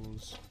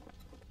those.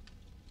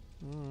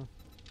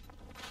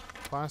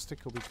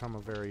 Plastic will become a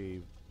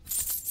very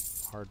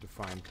hard to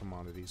find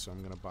commodity, so I'm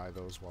going to buy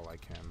those while I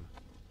can.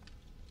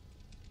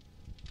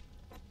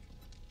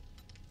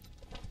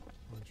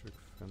 Electric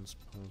fence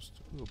post.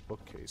 Ooh, a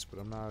bookcase, but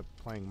I'm not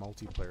playing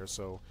multiplayer,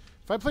 so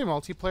if I play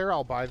multiplayer,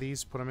 I'll buy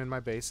these, put them in my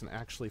base, and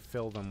actually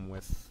fill them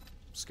with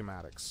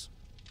schematics.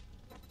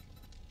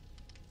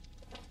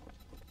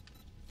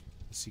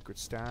 Secret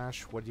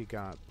stash. What do you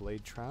got?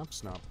 Blade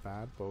traps, not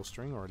bad.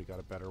 Bowstring, already got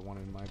a better one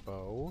in my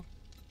bow.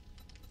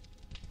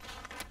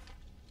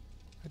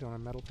 I don't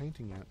have metal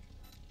painting yet.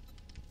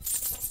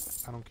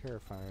 I don't care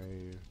if I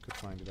could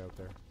find it out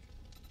there.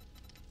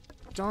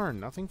 Darn,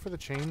 nothing for the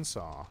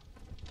chainsaw.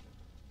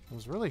 I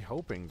was really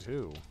hoping,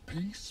 too.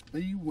 Peace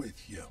be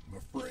with you, my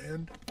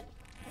friend.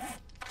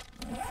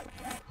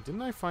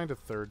 Didn't I find a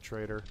third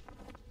trader?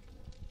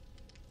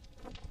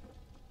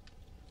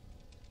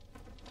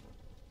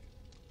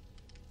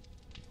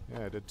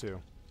 Yeah, I did too.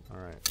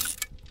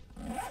 Alright.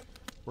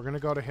 We're gonna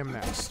go to him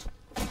next.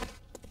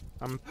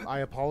 I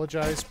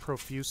apologize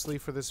profusely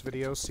for this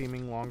video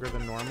seeming longer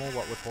than normal,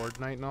 what with Horde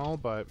Night and all,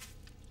 but...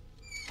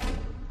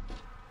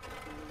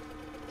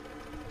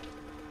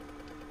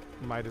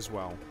 might as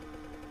well.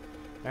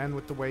 And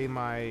with the way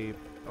my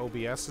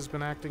OBS has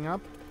been acting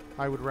up,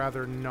 I would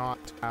rather not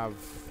have,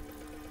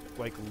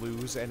 like,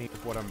 lose any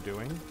of what I'm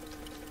doing.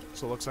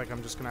 So it looks like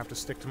I'm just gonna have to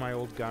stick to my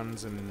old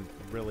guns and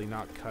really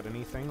not cut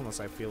anything unless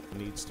I feel it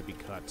needs to be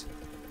cut.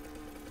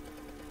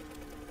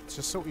 It's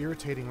just so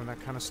irritating when that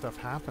kind of stuff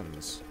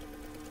happens.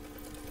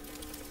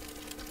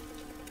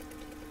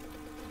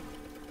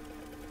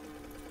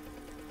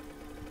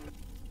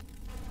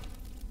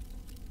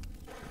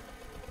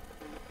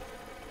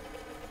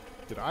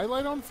 Did I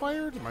light on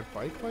fire? Did my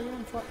bike light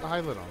on fire? I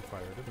lit on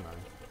fire, didn't I?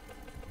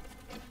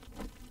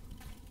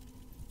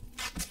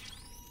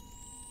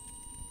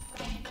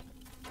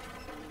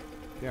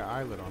 Yeah,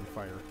 I lit on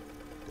fire.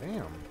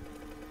 Damn.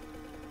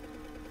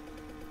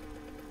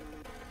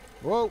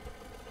 Whoa!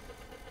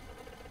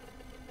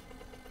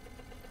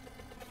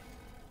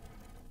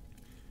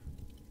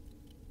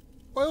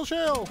 Oil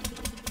shale!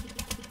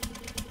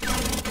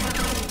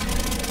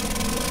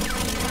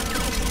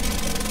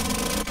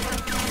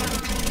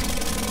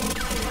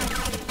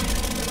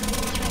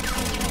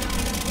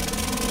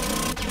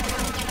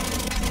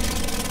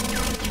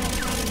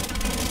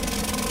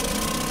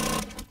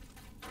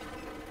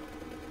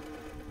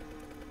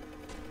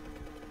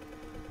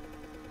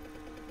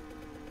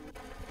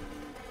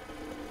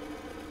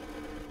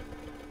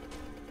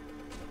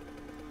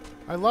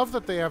 I love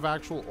that they have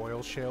actual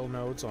oil shale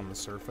nodes on the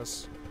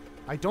surface.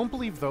 I don't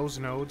believe those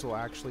nodes will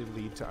actually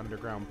lead to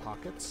underground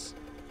pockets.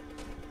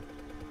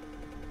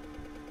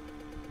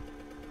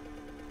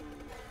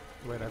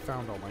 Wait, I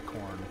found all my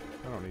corn.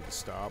 I don't need to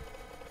stop.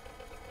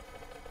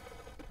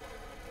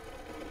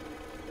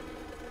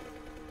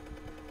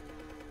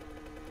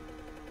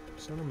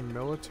 Is that a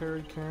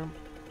military camp?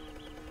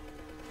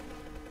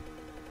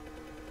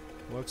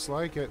 Looks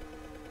like it.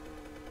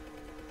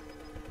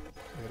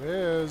 It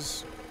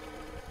is.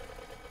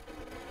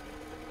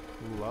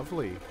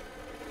 Lovely.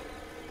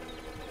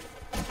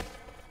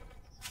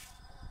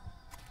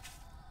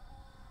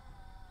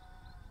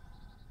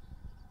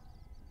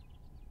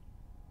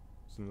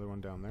 There's another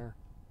one down there.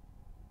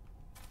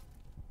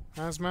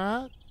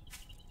 Hazmat?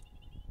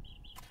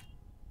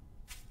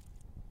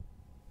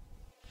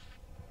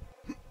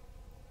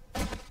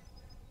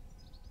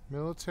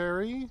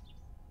 Military?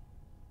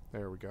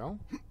 There we go.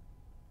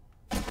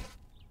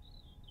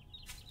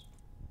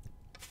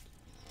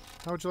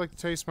 How would you like to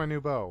taste my new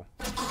bow?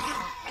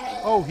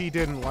 Oh, he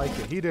didn't like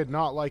it. He did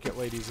not like it,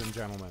 ladies and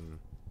gentlemen.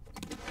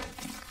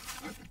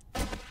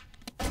 Oh,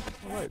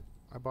 wait.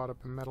 I bought a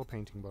metal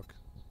painting book.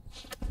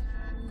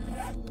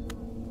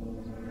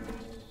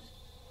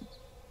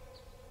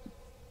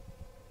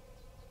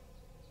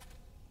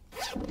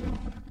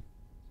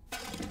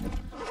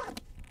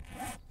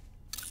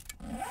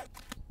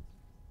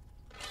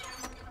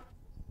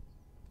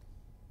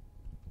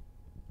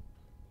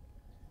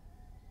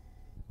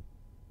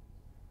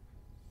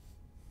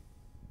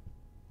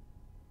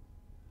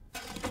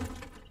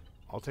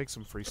 I'll take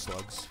some free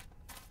slugs.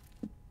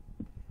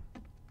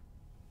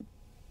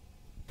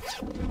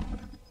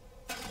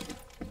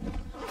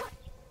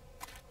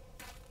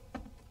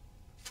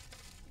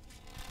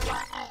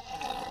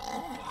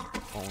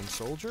 Fallen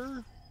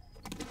soldier.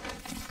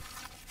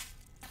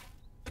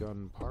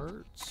 Gun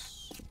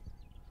parts.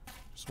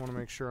 Just want to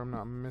make sure I'm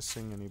not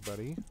missing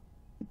anybody.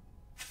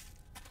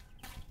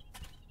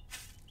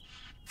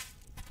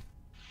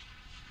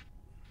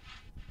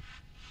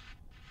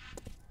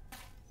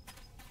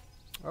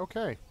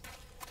 Okay.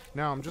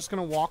 Now I'm just going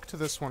to walk to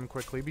this one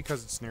quickly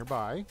because it's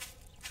nearby.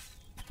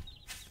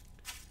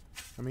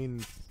 I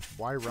mean,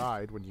 why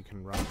ride when you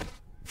can run?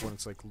 When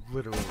it's like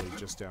literally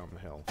just down the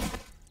hill.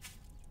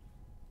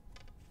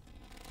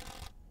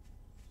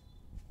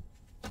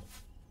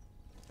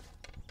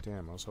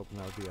 Damn, I was hoping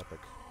that would be epic.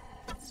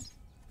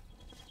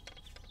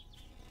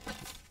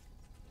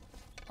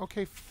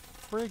 Okay,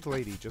 frig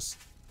lady, just...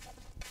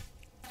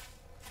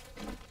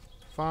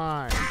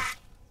 Fine.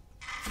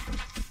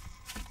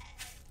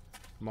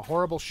 I'm a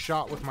horrible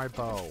shot with my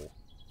bow.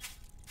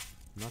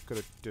 I'm not good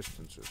at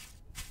distances.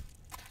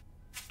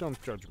 Don't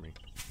judge me.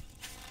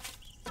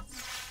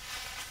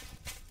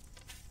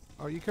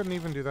 Oh, you couldn't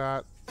even do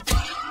that.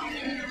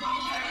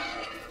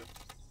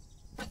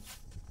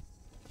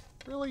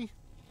 Really?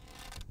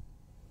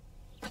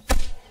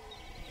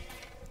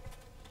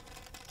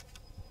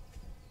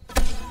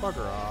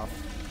 Bugger off.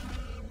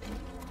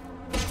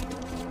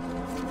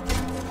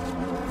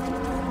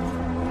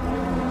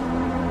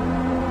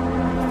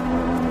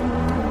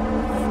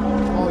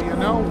 Well, you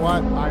know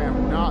what? I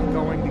am not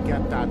going to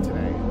get that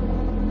today.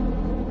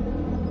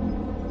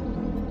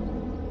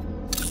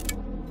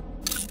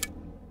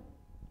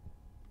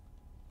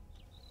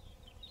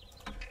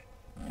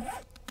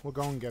 We'll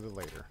go and get it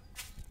later.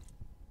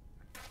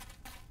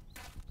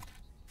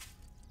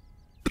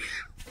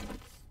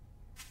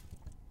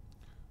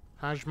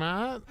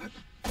 Hazmat?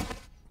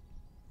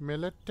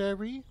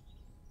 Military?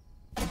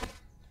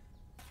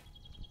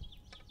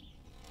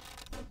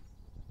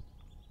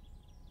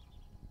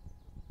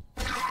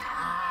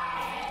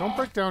 Don't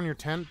break down your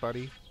tent,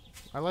 buddy.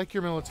 I like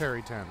your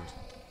military tent.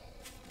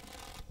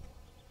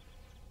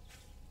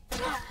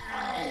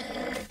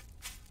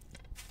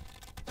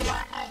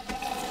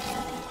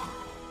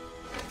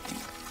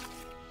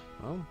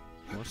 Well,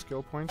 more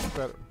skill points,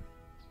 better.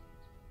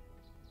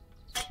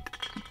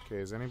 Okay,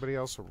 is anybody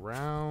else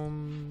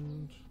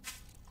around?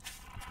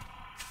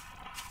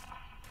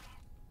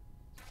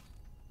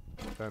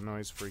 That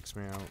noise freaks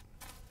me out.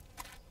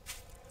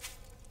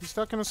 You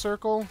stuck in a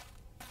circle?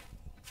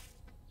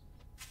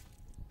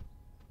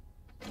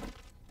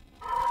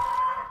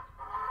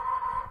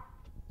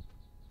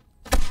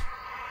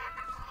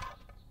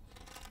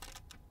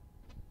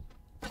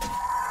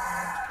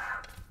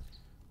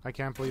 I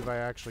can't believe I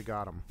actually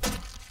got him.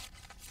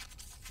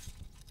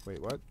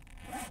 Wait, what?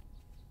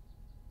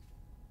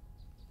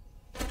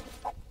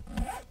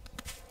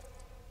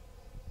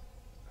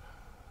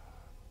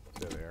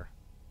 There.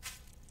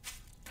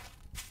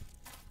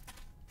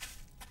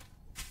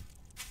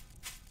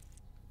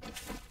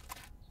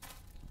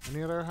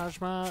 Any other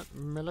hazmat?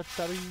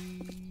 Military?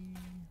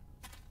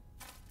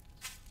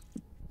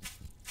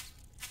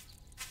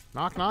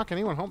 Knock knock,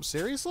 anyone home?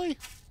 Seriously?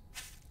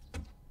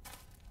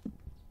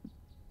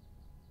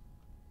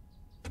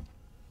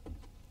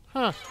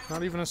 Huh,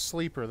 not even a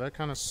sleeper. That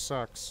kind of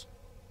sucks.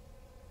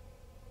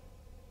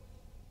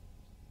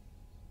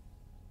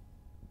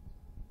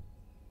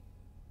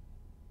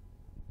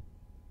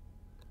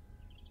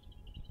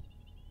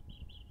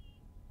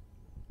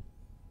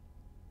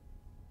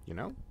 You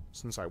know,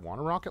 since I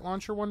want a rocket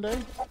launcher one day,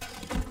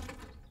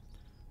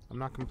 I'm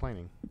not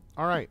complaining.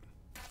 Alright,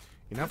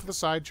 enough of the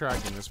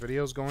sidetracking. This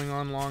video's going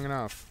on long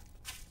enough.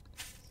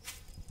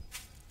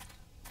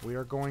 We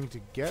are going to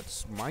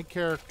get my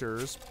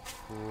character's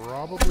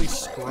probably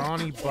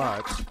scrawny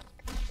butt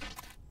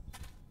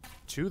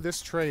to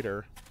this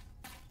trader.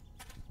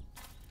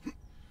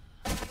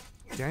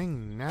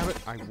 Dang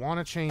nabbit, I want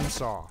a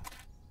chainsaw.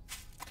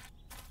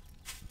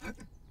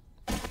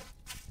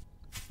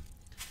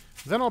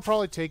 Then I'll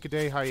probably take a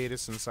day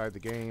hiatus inside the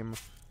game.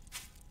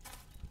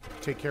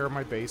 Take care of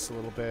my base a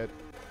little bit.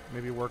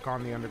 Maybe work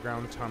on the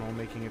underground tunnel,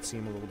 making it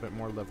seem a little bit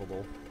more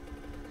livable.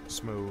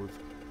 Smooth.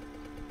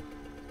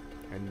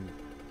 And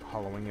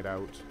hollowing it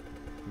out.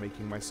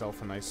 Making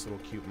myself a nice little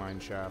cute mine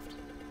shaft.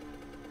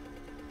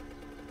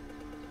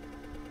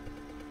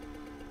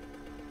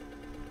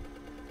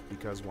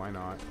 Because why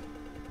not?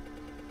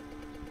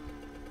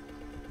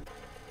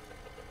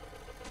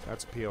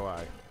 That's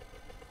POI.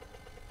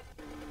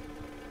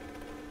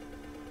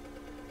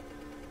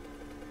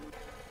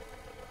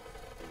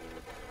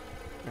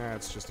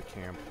 It's just a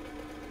camp.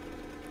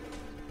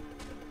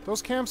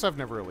 Those camps I've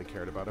never really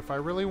cared about. If I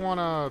really want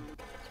to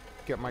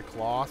get my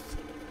cloth,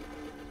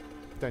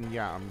 then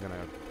yeah, I'm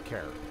gonna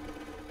care.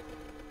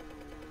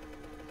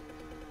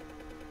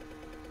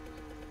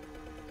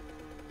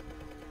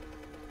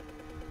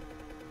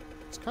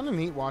 It's kind of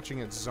neat watching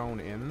it zone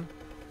in,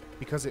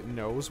 because it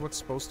knows what's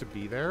supposed to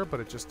be there,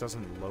 but it just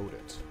doesn't load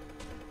it.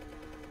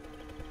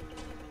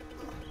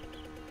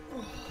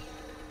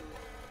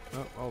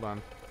 Oh, hold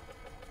on.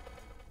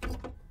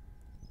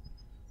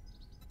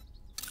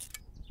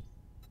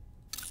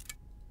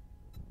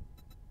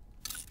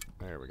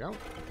 There we go.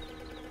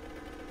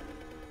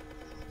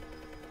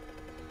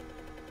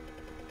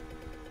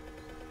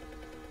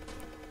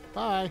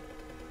 Bye.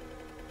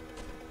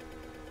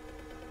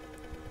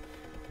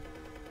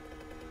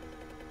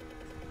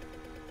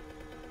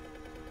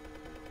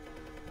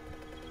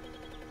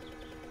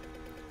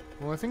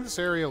 Well, I think this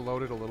area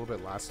loaded a little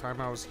bit last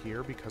time I was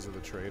here because of the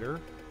trader.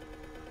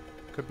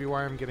 Could be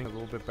why I'm getting a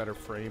little bit better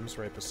frames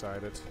right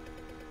beside it.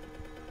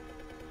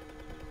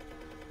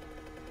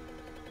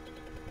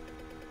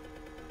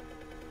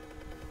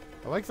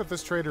 I like that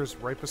this trader is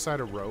right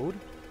beside a road.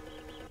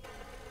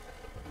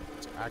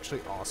 It's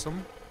actually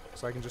awesome.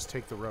 So I can just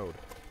take the road.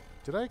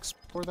 Did I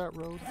explore that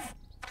road?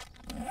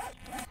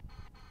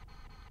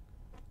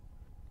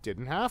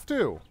 Didn't have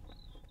to.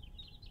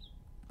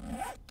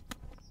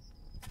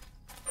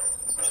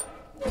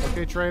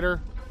 Okay,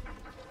 trader.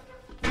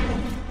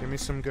 Give me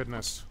some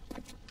goodness.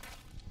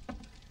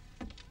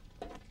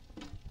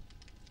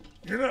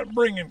 You're not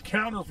bringing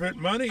counterfeit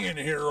money in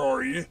here,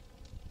 are you?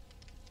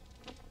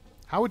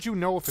 How would you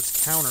know if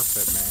it's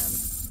counterfeit,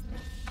 man?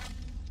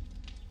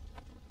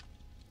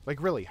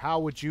 Like, really, how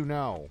would you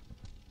know?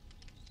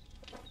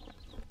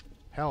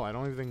 Hell, I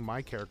don't even think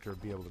my character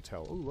would be able to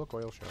tell. Ooh, look,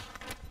 oil shell.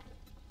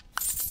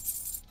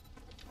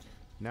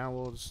 Now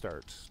we'll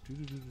start.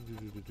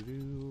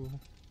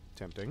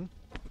 Tempting.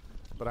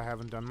 But I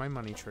haven't done my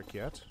money trick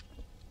yet.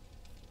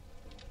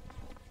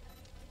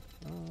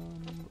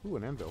 Ooh,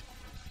 an anvil.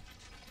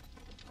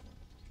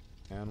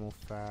 Animal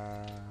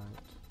fat.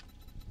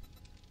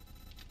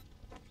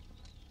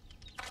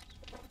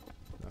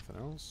 Nothing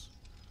else.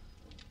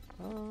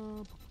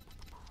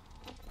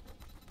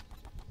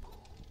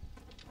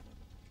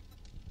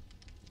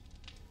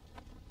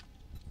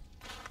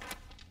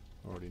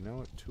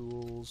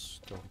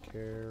 tools. Don't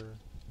care.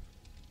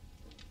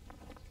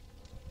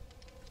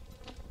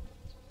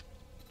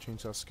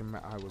 Chainsaw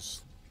schematic.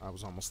 I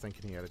was almost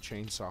thinking he had a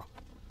chainsaw.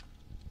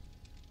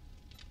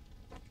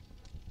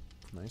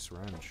 Nice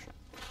wrench.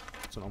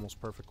 It's an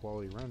almost perfect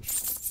quality wrench.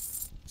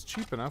 It's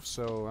cheap enough,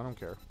 so I don't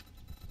care.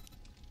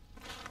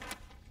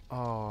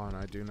 Oh, and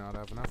I do not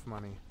have enough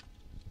money.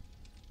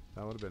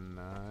 That would have been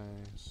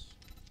nice.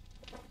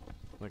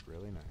 Like,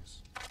 really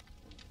nice.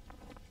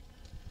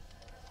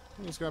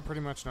 He's got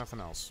pretty much nothing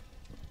else.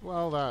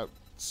 Well, that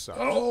sucks.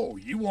 Oh,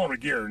 you want a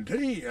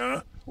guarantee,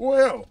 huh?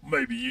 Well,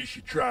 maybe you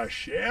should try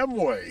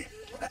Shamway.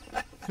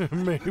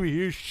 Maybe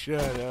you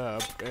shut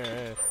up.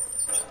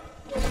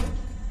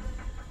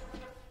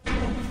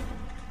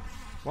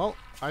 Well,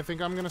 I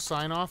think I'm going to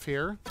sign off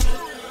here.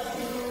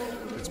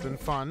 It's been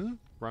fun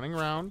running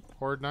around.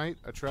 Horde Night,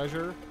 a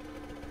treasure.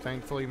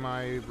 Thankfully,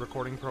 my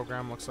recording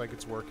program looks like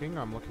it's working.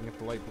 I'm looking at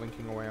the light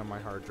blinking away on my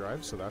hard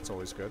drive, so that's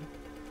always good.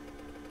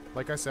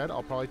 Like I said,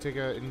 I'll probably take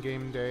an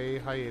in-game day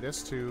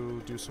hiatus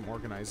to do some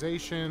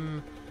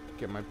organization,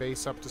 get my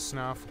base up to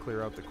snuff,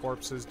 clear out the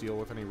corpses, deal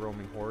with any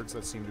roaming hordes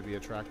that seem to be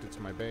attracted to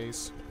my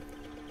base.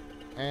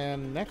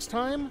 And next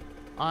time,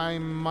 I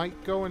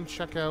might go and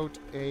check out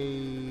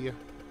a...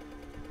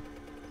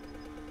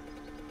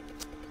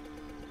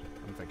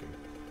 I'm thinking.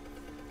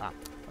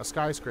 A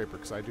skyscraper,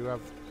 because I do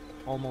have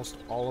almost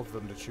all of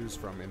them to choose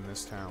from in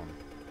this town.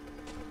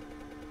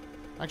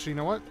 Actually, you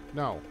know what?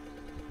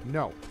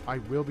 No, I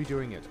will be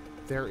doing it.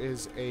 There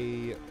is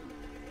a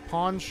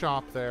pawn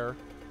shop there.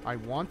 I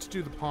want to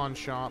do the pawn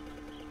shop.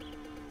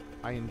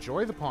 I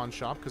enjoy the pawn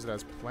shop because it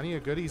has plenty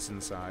of goodies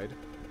inside.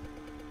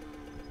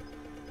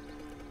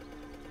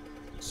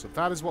 So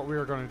that is what we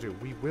are going to do.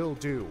 We will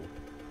do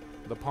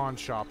the pawn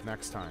shop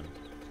next time.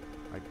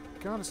 I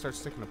gotta start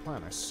sticking to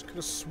plan. I could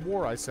have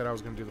swore I said I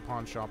was going to do the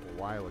pawn shop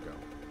a while ago.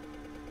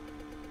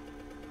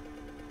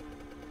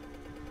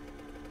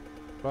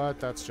 But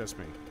that's just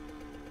me.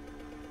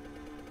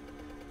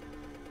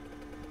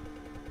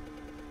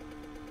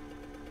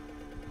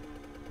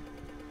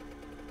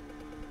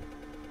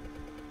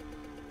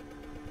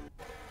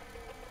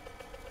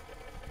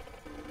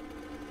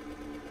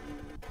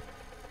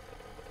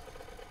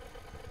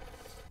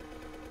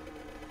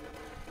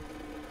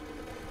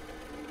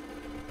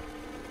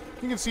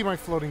 You can see my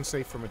floating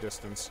safe from a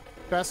distance.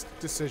 Best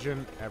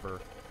decision ever.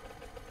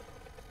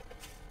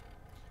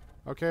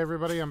 Okay,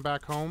 everybody, I'm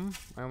back home.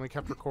 I only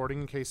kept recording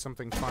in case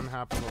something fun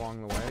happened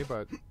along the way,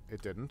 but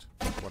it didn't.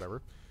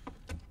 Whatever.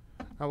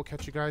 I will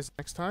catch you guys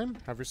next time.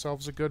 Have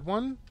yourselves a good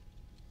one.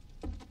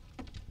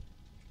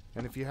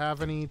 And if you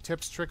have any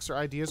tips, tricks, or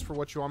ideas for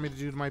what you want me to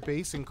do to my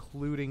base,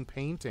 including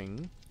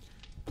painting,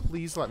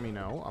 please let me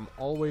know. I'm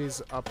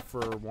always up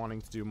for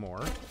wanting to do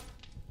more.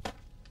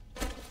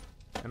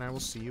 And I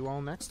will see you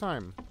all next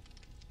time.